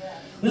amazing.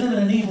 We live in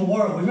an evil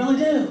world. We really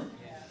do.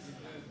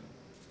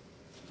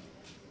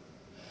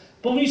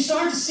 But when you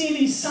start to see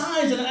these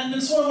signs, and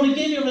that's what I want to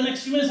give you over the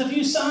next few minutes, a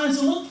few signs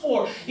to look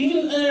for,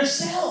 even in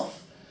ourselves.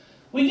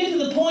 We get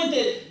to the point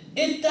that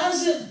it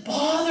doesn't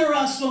bother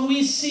us when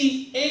we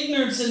see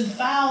ignorance and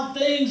foul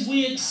things.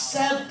 We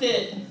accept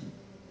it.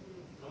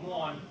 Come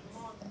on.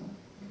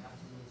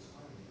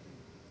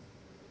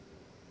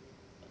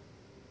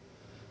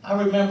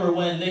 I remember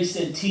when they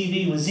said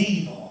TV was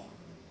evil.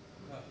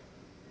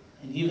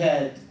 And you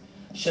had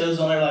shows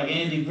on there like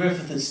Andy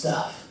Griffith and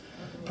stuff.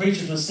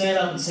 Preachers would stand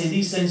up and say,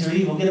 these things are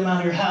evil, get them out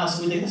of your house.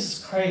 And we think, this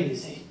is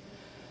crazy.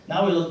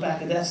 Now we look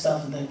back at that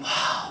stuff and think,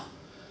 wow,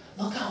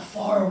 look how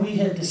far we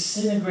have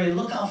disintegrated.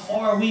 Look how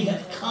far we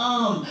have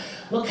come.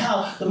 Look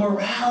how the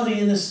morality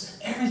in this,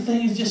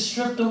 everything is just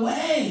stripped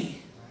away.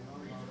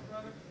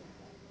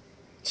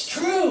 It's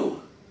true.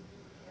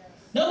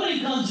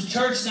 Nobody comes to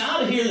church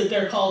now to hear that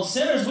they're called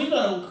sinners. We've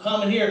got to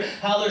come and hear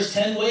how there's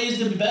 10 ways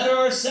to better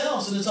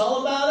ourselves, and it's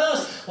all about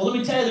us. Well, let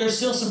me tell you, there's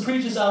still some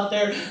preachers out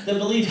there that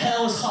believe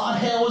hell is hot,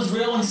 hell is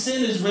real, and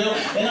sin is real.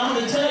 And I'm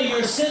going to tell you, you're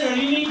a sinner and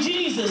you need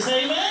Jesus.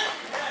 Amen?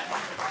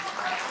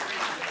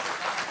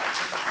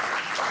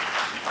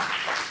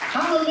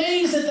 I'm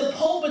amazed that the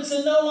pulpits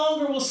that no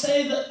longer will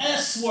say the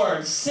S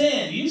word,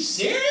 sin. You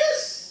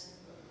serious?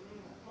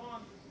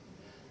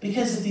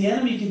 Because if the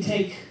enemy can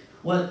take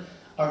what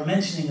our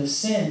mentioning of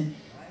sin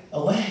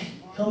away,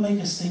 he'll make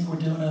us think we're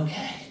doing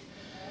okay.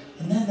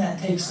 And then that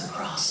takes the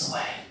cross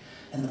away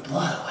and the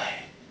blood away.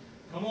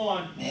 Come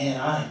on. Man,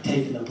 I ain't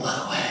taking the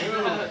blood away.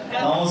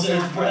 As long as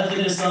there's breath in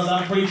this,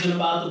 I'm preaching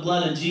about the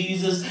blood of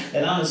Jesus,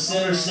 and I'm a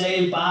sinner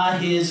saved by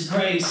His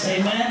grace.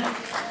 Amen?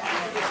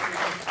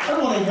 I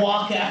don't want to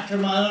walk after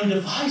my own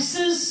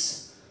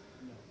devices.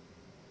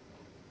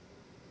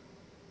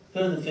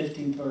 Go to the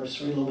 15th verse,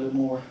 read a little bit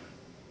more.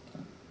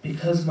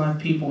 Because my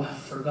people have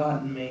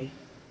forgotten me.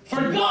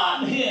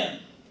 Forgotten Him!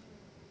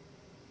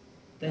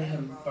 They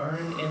have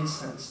burned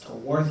incense to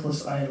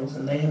worthless idols,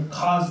 and they have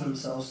caused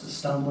themselves to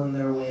stumble in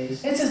their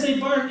ways. It says they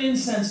burned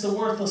incense to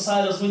worthless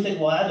idols. We think,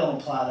 well, that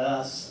don't apply to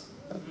us.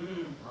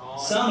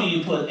 Some of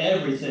you put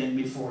everything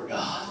before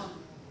God.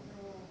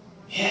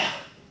 Yeah.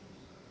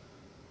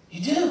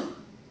 You do.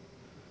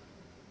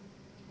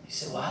 You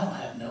say, well, I don't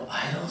have no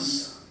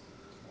idols.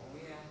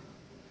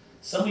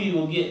 Some of you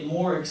will get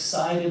more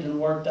excited and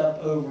worked up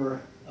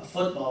over a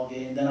football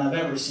game than I've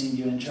ever seen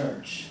you in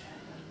church.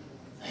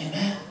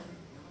 Amen.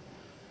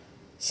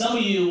 Some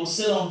of you will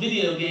sit on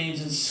video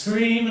games and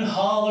scream and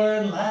holler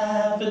and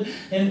laugh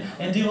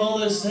and do all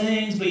those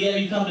things, but yet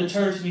you come to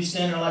church and you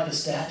stand there like a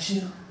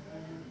statue.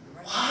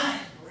 Why?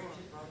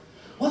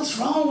 What's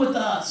wrong with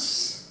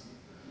us?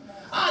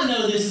 I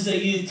know this is a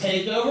youth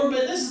takeover,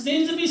 but this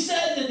needs to be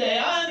said today.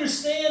 I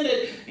understand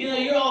that,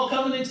 you're all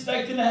coming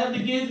expecting to have the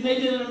youth, and they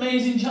did an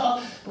amazing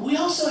job. But we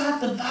also have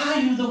to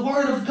value the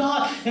Word of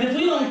God. And if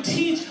we don't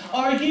teach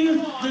our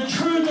youth the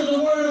truth of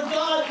the Word of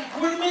God,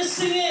 we're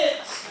missing it.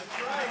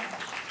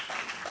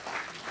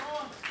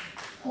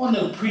 I want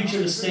no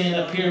preacher to stand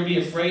up here and be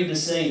afraid to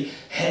say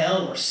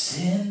hell or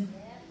sin.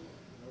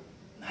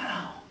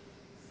 No.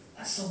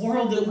 That's the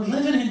world that we're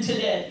living in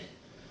today.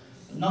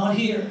 But not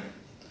here.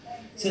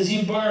 It says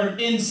you burn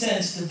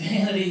incense to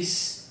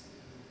vanities,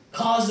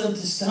 cause them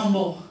to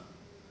stumble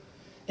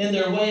in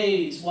their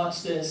ways.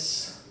 Watch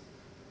this.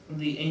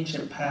 The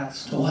ancient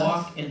paths, to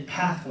walk in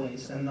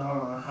pathways and not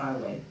on a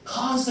highway.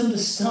 Cause them to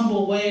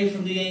stumble away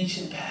from the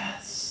ancient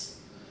paths.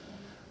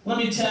 Let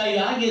me tell you,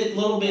 I get a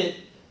little bit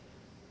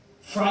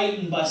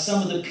frightened by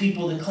some of the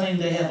people that claim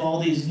they have all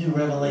these new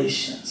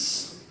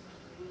revelations.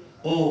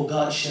 Oh,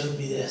 God showed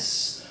me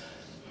this.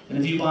 And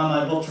if you buy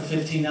my book for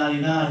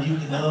 $15.99, you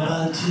can know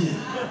about it too.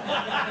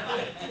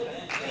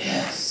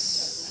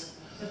 Yes.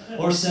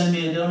 Or send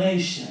me a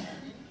donation.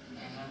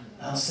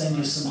 I'll send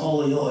you some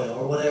holy oil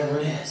or whatever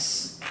it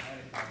is.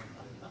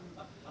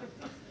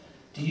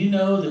 Do you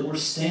know that we're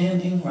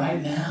standing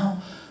right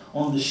now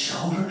on the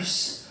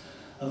shoulders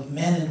of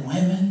men and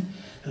women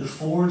who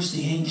forged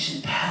the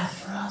ancient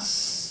path for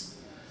us?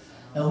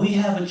 Now we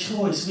have a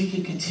choice. We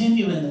can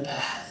continue in the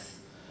path,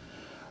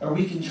 or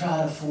we can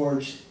try to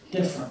forge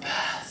different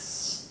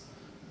paths.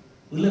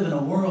 We live in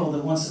a world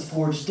that wants to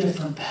forge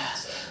different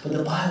paths. But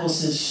the Bible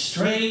says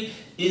straight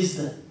is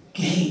the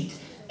gate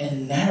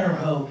and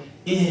narrow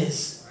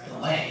is the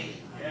way.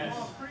 Yes.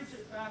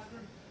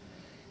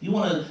 You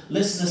want to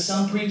listen to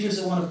some preachers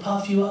that want to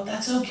puff you up?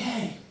 That's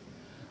okay.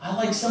 I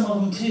like some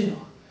of them too.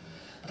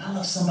 But I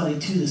love somebody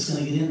too that's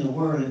going to get in the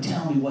Word and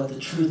tell me what the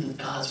truth of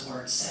God's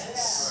Word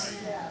says.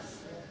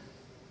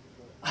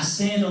 I I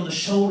stand on the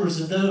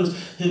shoulders of those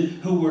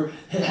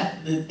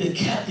that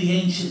kept the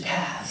ancient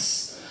paths.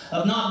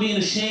 Of not being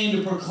ashamed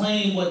to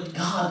proclaim what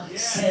God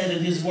said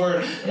in His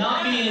Word.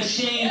 Not being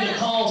ashamed to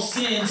call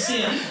sin,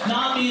 sin.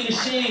 Not being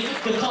ashamed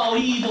to call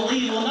evil,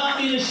 evil. Not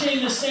being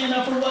ashamed to stand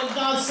up for what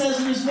God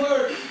says in His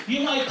Word.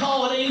 You might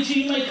call it ancient,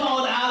 you might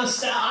call it out of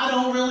style. I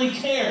don't really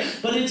care.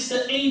 But it's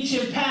the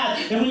ancient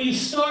path. And when you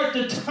start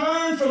to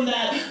turn from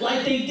that,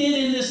 like they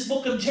did in this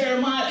book of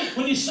Jeremiah,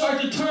 when you start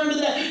to turn to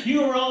that,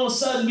 you are all of a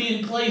sudden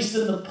being placed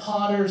in the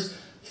potter's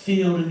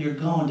field and you're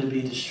going to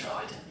be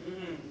destroyed.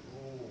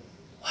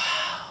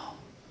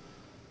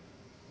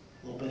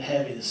 A little bit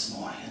heavy this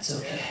morning. It's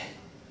okay.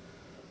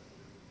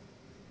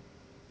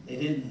 They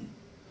didn't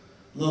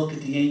look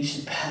at the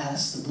ancient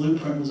past. The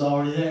blueprint was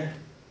already there.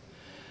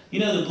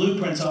 You know, the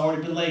blueprint's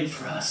already been laid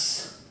for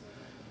us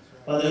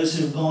by those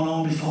who have gone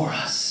on before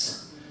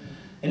us.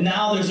 And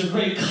now there's a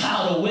great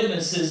cloud of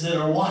witnesses that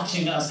are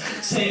watching us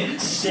saying,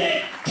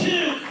 stick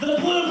to the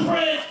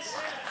blueprint.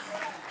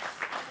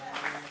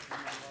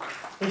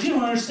 But you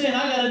don't understand.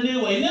 I got a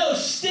new way. No,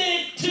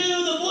 stick to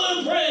the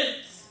blueprint.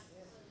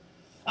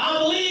 I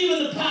believe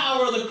in the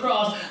power of the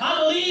cross. I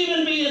believe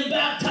in being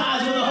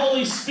baptized with the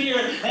Holy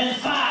Spirit and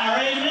fire.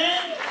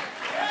 Amen?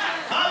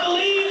 I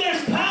believe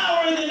there's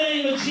power in the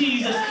name of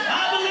Jesus.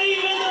 I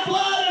believe in the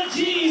blood of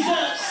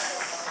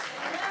Jesus.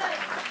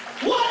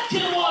 What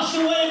can wash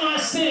away my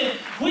sin?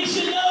 We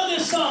should know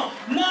this song.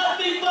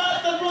 Nothing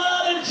but the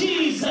blood of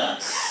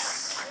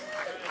Jesus.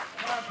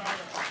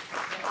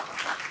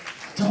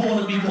 I don't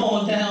want to be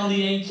going down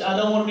the ancient. I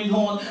don't want to be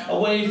going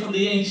away from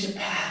the ancient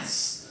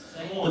paths.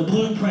 The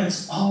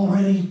blueprint's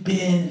already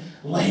been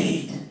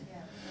laid.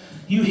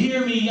 You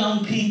hear me,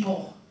 young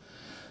people?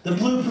 The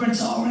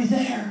blueprint's already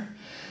there.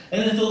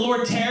 And if the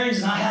Lord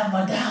tarries, and I have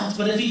my doubts,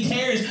 but if He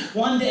tarries,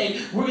 one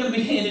day we're going to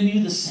be handing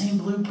you the same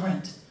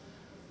blueprint.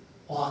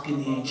 Walk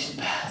in the ancient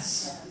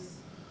paths.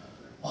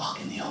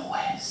 Walk in the old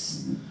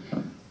ways.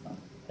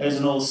 There's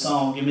an old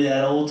song, give me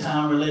that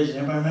old-time religion.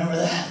 Everybody remember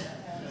that?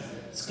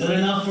 It's good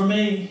enough for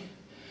me.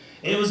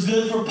 It was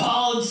good for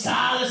Paul and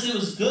Silas. It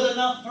was good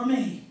enough for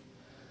me.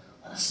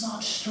 Let's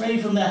not stray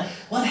from that.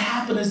 What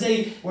happened is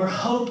they were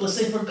hopeless.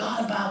 They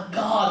forgot about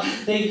God.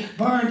 They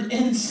burned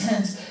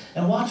incense.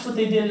 And watch what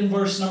they did in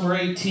verse number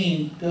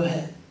 18. Go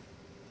ahead.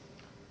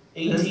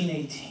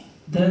 18:18.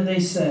 Then they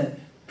said,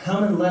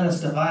 come and let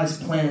us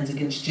devise plans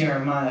against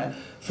Jeremiah.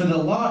 For the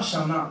law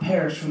shall not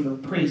perish from the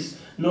priests,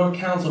 nor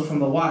counsel from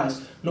the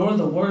wise, nor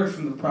the word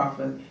from the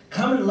prophet.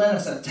 Come and let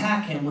us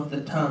attack him with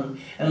the tongue,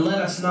 and let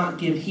us not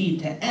give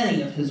heed to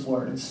any of his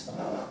words.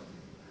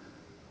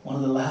 One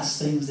of the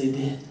last things they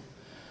did.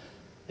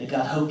 They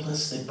got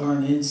hopeless. They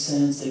burned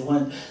incense. They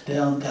went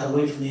down, got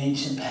away from the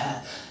ancient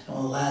path. And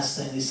one of the last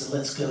things, they said,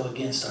 let's go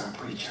against our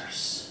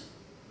preachers.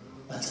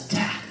 Let's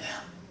attack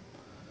them.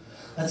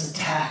 Let's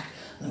attack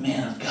the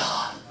man of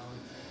God.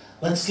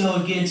 Let's go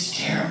against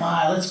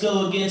Jeremiah. Let's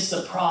go against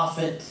the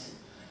prophet.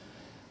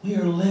 We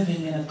are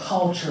living in a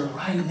culture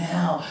right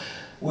now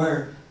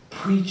where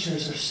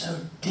preachers are so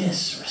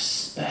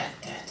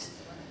disrespected.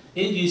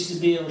 It used to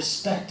be a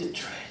respected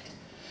trade.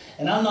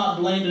 And I'm not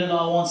blaming it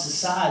all on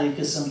society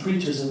because some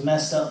preachers have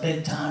messed up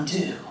big time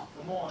too.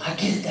 I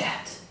get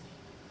that.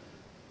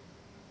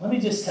 Let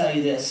me just tell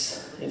you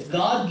this. If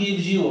God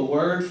gives you a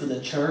word for the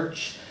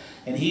church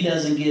and He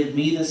doesn't give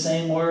me the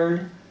same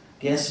word,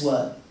 guess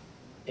what?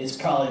 It's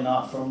probably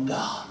not from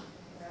God.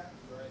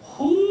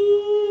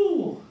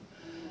 Whoo!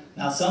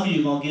 Now some of you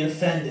are going to get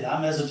offended. I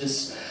might as well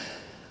just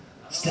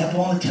step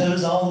on the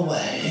toes all the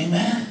way.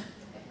 Amen?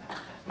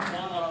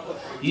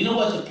 You know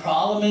what the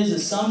problem is?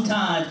 Is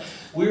sometimes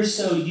we're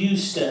so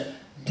used to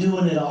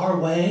doing it our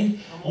way,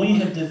 we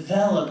have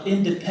developed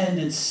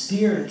independent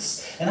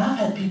spirits. And I've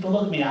had people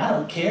look at me, I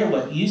don't care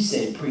what you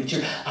say,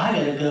 preacher. I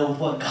got to go with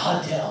what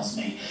God tells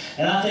me.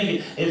 And I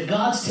think if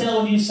God's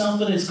telling you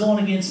something that's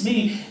going against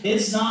me,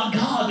 it's not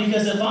God.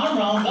 Because if I'm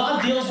wrong,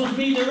 God deals with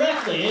me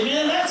directly.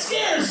 Amen? That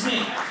scares me.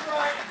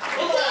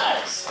 It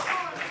does.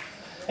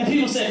 And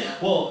people say,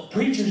 well,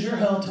 preachers, you're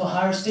held to a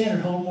higher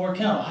standard, hold more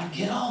accountable. I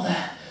get all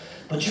that.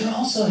 But you're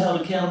also held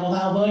accountable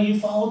how well you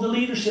follow the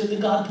leadership that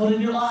God put in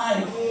your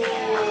life.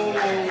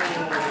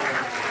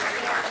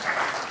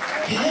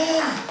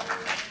 Yeah.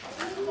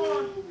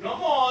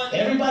 Come on.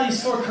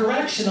 Everybody's for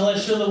correction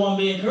unless you're the one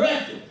being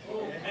corrected.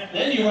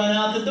 Then you run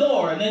out the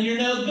door, and then you're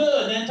no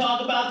good. And then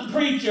talk about the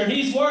preacher, and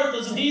he's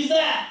worthless, and he's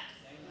that.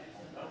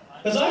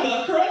 Because I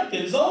got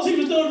corrected. As long as he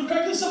was doing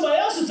correcting somebody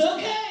else, it's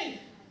okay.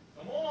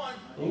 Come on.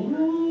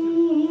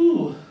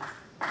 Ooh.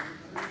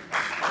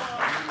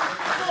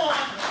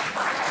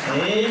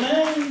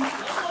 Amen.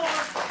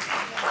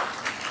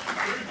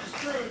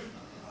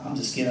 I'm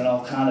just getting in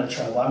all kind of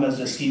trouble. I must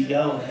just keep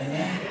going.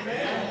 Amen.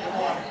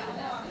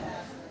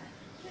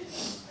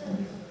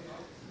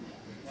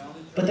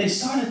 But they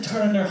started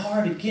turning their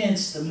heart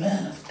against the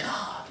men of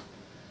God.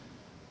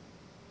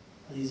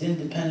 These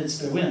independent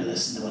spirits. We don't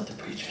listen to what the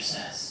preacher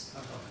says.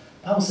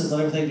 The Bible says,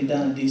 let everything be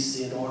done in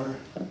decency and order.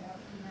 And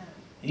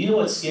you know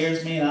what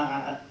scares me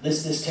and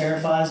this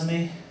terrifies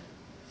me?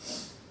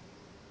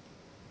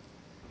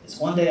 Is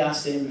one day I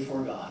stand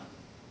before God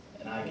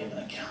and I give an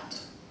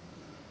account.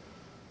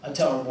 I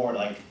tell our board,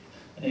 like,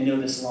 and they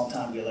know this a long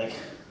time ago, like,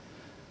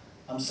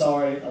 I'm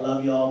sorry, I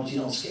love you all, but you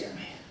don't scare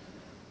me.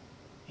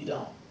 You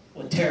don't.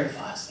 What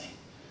terrifies me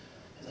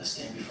is I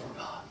stand before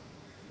God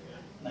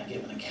and I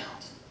give an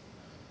account.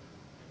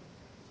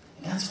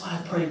 And that's why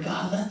I pray,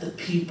 God, let the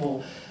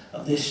people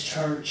of this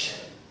church,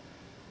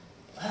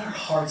 let our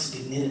hearts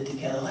be knitted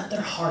together. Let their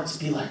hearts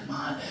be like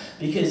mine.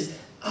 Because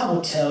I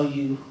will tell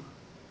you,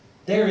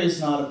 there is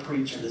not a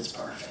preacher that's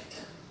perfect.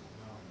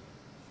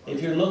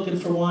 If you're looking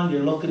for one,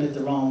 you're looking at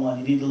the wrong one.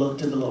 You need to look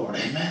to the Lord.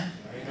 Amen?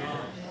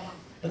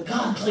 But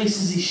God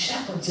places these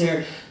shepherds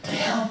there to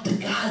help, to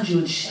guide you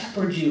and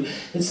shepherd you.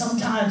 And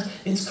sometimes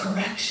it's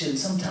correction.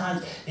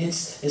 Sometimes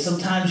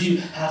sometimes you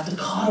have to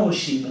coddle a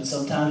sheep, and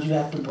sometimes you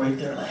have to break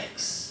their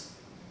legs.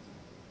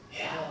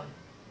 Yeah.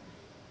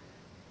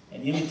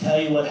 And let me tell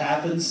you what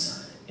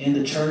happens in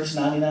the church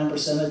 99%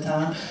 of the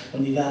time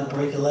when you got to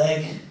break a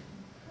leg.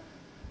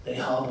 They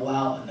hobble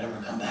out and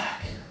never come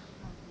back.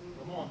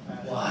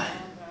 Why?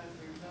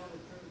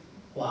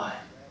 Why?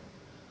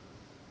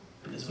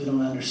 Because we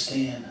don't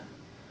understand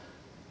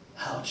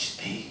how it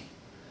should be.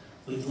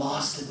 We've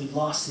lost it. We've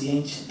lost the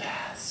ancient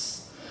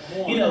paths.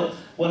 You know,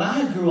 when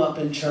I grew up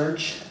in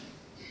church,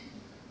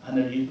 I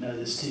know you know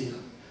this too,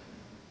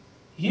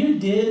 you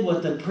did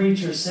what the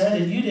preacher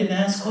said and you didn't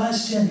ask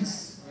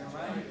questions.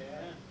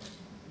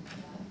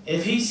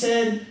 If he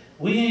said,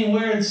 we ain't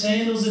wearing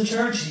sandals to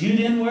church, you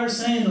didn't wear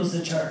sandals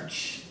to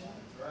church.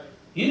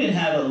 You didn't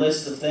have a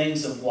list of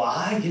things of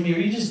why.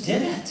 You just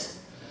did it.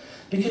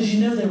 Because you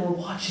knew they were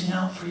watching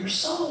out for your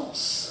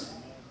souls.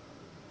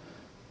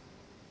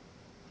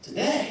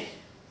 Today,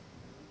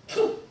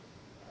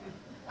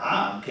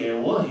 I don't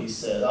care what he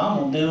said. I'm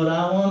going to do what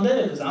I want to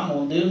do because I'm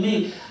going to do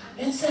me.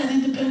 It's that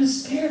independent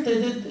spirit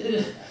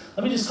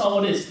let me just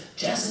call it this,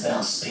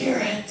 Jezebel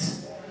spirit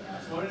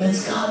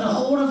that's gotten a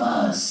hold of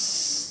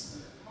us.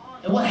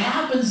 And what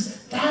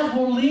happens, that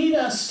will lead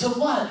us to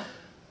what?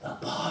 The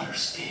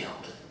potter's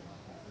field.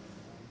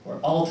 Where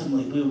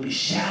ultimately we will be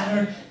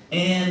shattered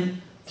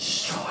and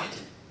destroyed.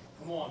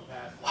 Come on,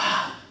 Pastor.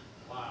 Wow.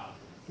 Wow.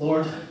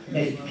 Lord,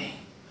 make me.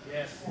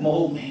 Yes.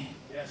 Mold me.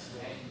 Yes,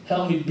 Lord.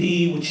 Help me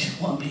be what you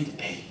want me to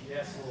be.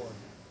 Yes, Lord.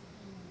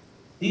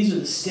 These are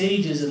the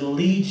stages that will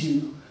lead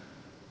you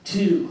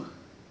to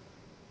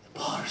the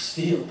potter's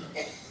field,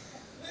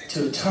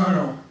 to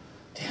eternal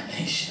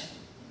damnation.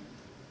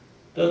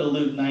 Go to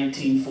Luke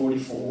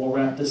 19:44. We'll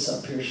wrap this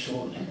up here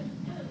shortly.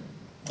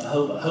 I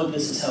hope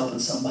this is helping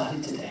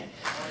somebody today.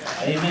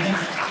 Amen.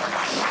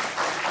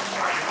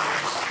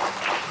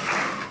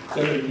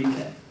 Go ahead and read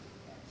that.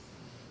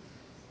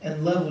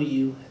 And level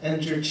you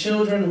and your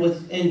children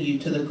within you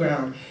to the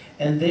ground,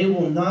 and they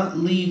will not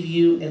leave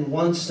you in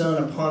one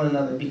stone upon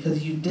another,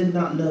 because you did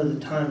not know the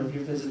time of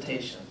your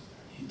visitation.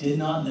 You did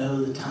not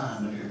know the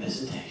time of your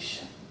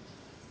visitation.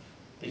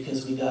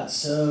 Because we got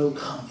so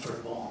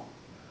comfortable.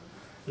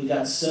 We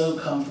got so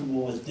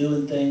comfortable with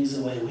doing things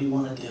the way we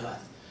want to do it.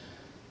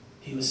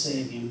 He was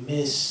saying you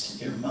missed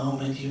your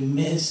moment. You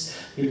missed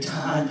your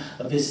time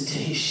of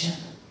visitation.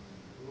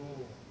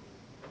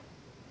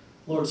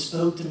 Lord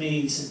spoke to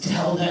me and said,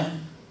 tell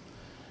them,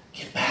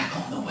 get back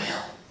on the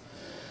wheel.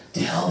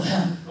 Tell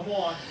them. Come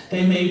on.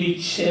 They may be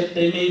chipped,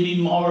 they may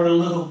be marred a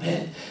little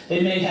bit,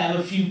 they may have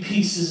a few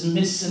pieces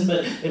missing,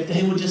 but if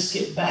they would just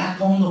get back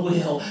on the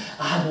wheel,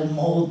 I will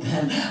mold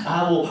them.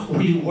 I will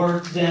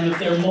rework them. If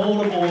they're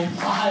moldable and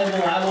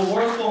pliable, I will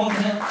work on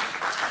them.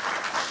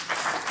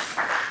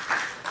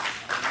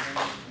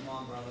 Come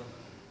on, brother.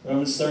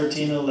 Romans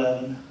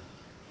 13:11.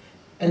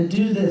 And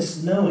do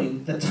this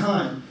knowing the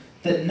time,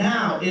 that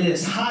now it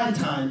is high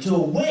time to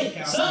awake.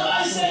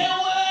 Somebody say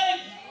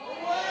awake!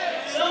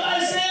 Awake!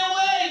 Somebody say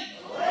awake!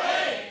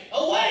 Awake!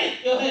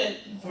 Awake! Go ahead.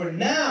 For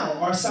now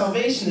our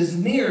salvation is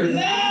nearer than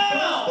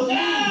Now we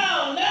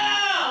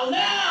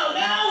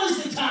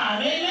first is the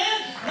time,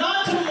 amen?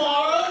 Not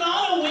tomorrow,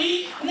 not a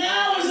week.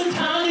 Now is the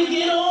time to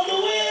get on the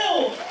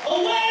wheel.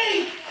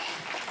 Awake!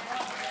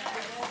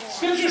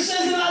 Scripture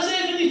says in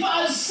Isaiah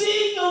 55,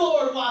 seek the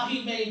Lord while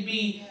he may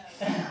be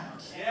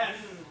found. Yes.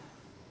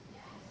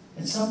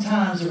 And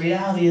sometimes the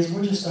reality is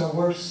we're just our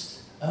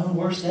own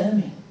worst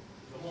enemy.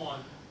 Come on.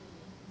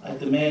 Like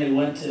the man who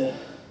went to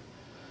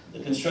the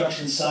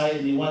construction site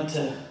and he went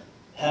to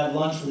have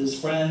lunch with his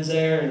friends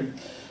there and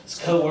his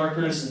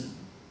co-workers, and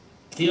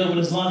he opened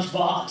his lunch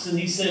box and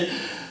he said,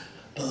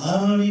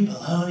 bologna,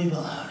 bologna,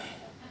 bologna.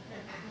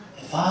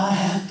 If I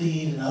have to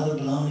eat another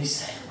bologna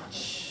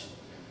sandwich.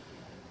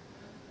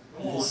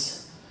 And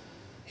his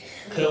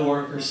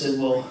co-worker said,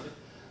 well,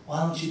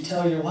 why don't you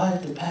tell your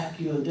wife to pack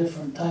you a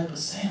different type of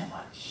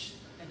sandwich?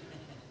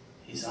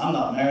 He said, I'm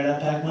not married, I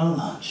pack my own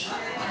lunch.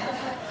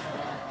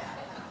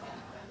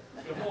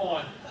 Come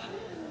on.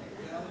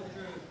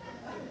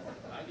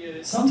 I get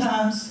it.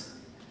 Sometimes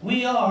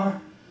we are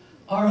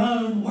our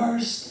own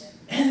worst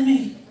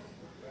enemy.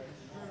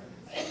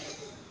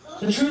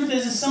 The truth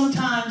is that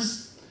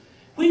sometimes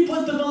we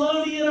put the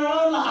bologna in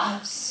our own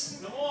lives.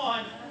 Come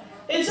on.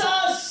 It's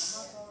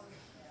us.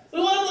 We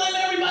want to blame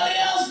everybody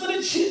else, but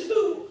it's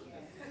you.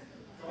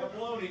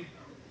 Baloney.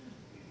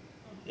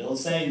 The old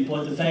saying, you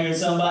point the finger at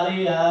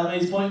somebody,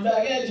 he's pointing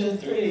back at you.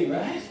 3,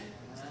 right?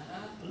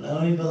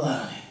 Baloney,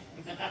 baloney.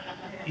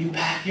 You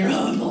pack your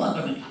own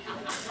baloney.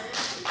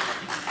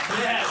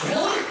 Yeah.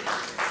 Really?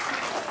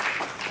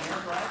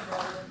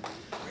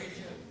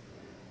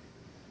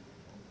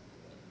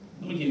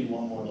 Let me give you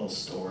one more little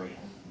story.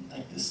 I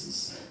think this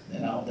is,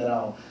 then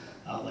I'll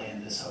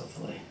land this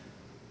hopefully.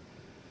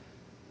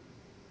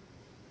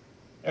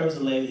 There was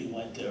a lady who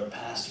went to her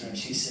pastor and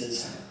she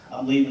says,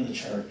 I'm leaving the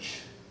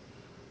church.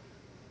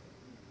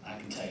 I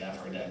can tell you I've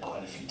heard that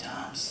quite a few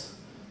times.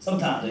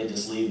 Sometimes they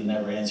just leave and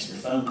never answer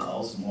your phone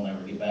calls and won't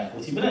ever get back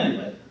with you. But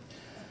anyway,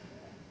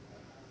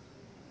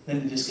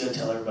 then you just go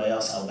tell everybody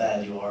else how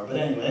bad you are. But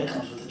anyway, that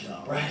comes with the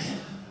job, right?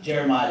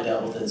 Jeremiah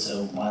dealt with it,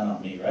 so why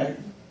not me, right?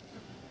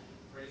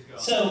 Praise God.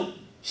 So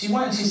she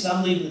went and she said,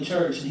 I'm leaving the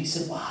church. And he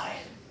said, why?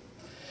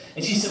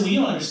 And she said, well,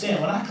 you don't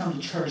understand. When I come to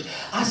church,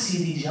 I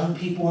see these young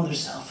people on their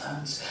cell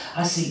phones.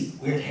 I see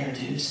weird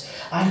hairdos.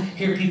 I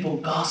hear people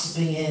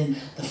gossiping in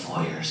the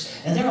foyers.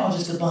 And they're all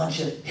just a bunch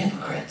of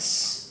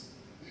hypocrites.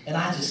 And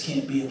I just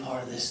can't be a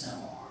part of this no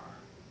more.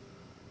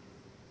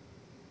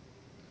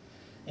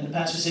 And the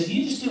pastor said, can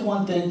you just do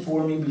one thing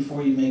for me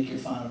before you make your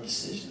final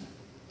decision?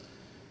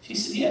 She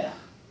said, yeah.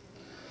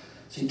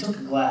 So he took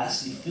a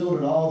glass, he filled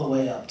it all the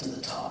way up to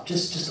the top,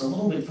 just a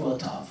little bit full of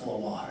the top, full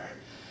of water.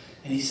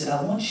 And he said,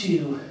 I want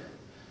you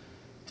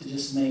to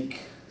just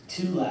make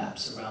 2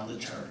 laps around the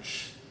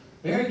church,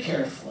 very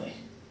carefully,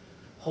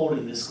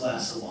 holding this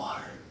glass of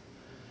water.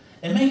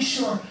 And make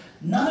sure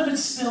none of it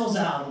spills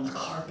out on the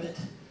carpet,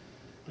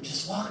 but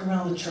just walk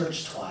around the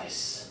church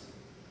twice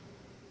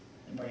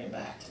and bring it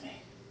back to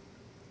me.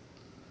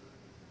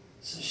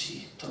 So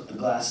she took the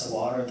glass of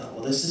water and thought,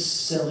 well, this is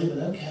silly, but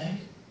okay.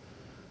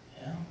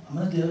 Yeah, I'm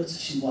going to do it. So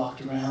she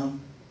walked around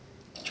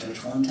the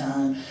church one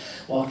time,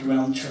 walked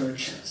around the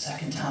church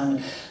second time,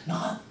 and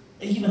not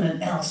even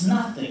an ounce,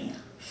 nothing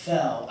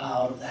fell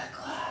out of that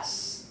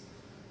glass.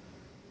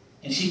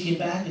 And she came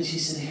back and she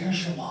said,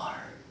 here's your water.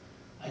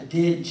 I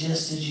did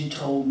just as you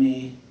told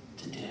me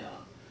to do.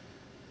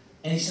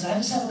 And he said, I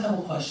just have a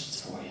couple questions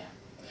for you.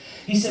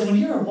 He said, when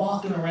you were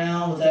walking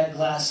around with that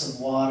glass of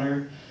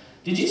water,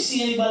 did you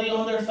see anybody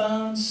on their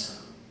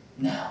phones?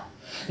 No.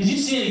 Did you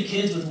see any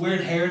kids with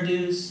weird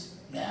hairdos?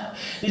 No.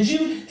 Did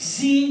you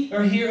see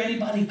or hear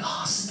anybody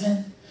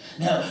gossiping?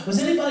 No. Was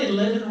anybody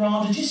living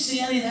wrong? Did you see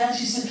any of that?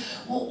 She said,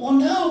 well,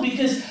 no,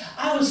 because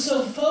I was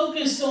so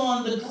focused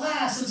on the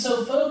glass and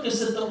so focused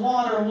that the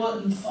water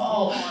wouldn't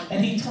fall.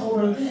 And he told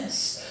her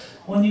this,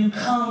 when you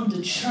come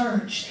to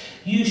church,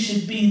 you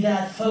should be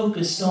that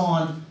focused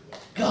on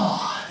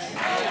God,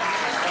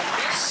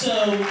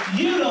 so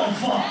you don't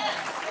fall.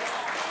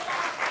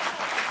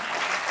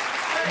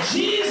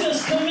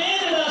 Jesus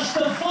commanded us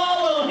to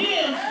follow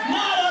him,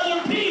 not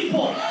other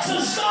people. So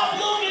stop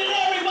looking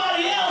at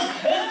everybody else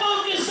and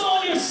focus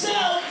on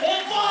yourself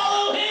and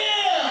follow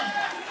him.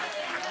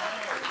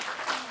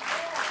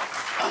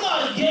 I'm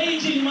not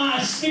gauging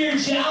my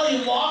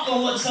spirituality walk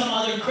on what some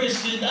other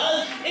Christian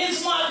does.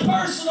 It's my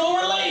personal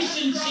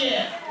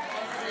relationship.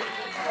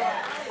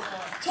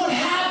 That's what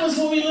happens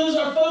when we lose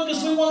our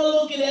focus. We want to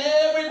look at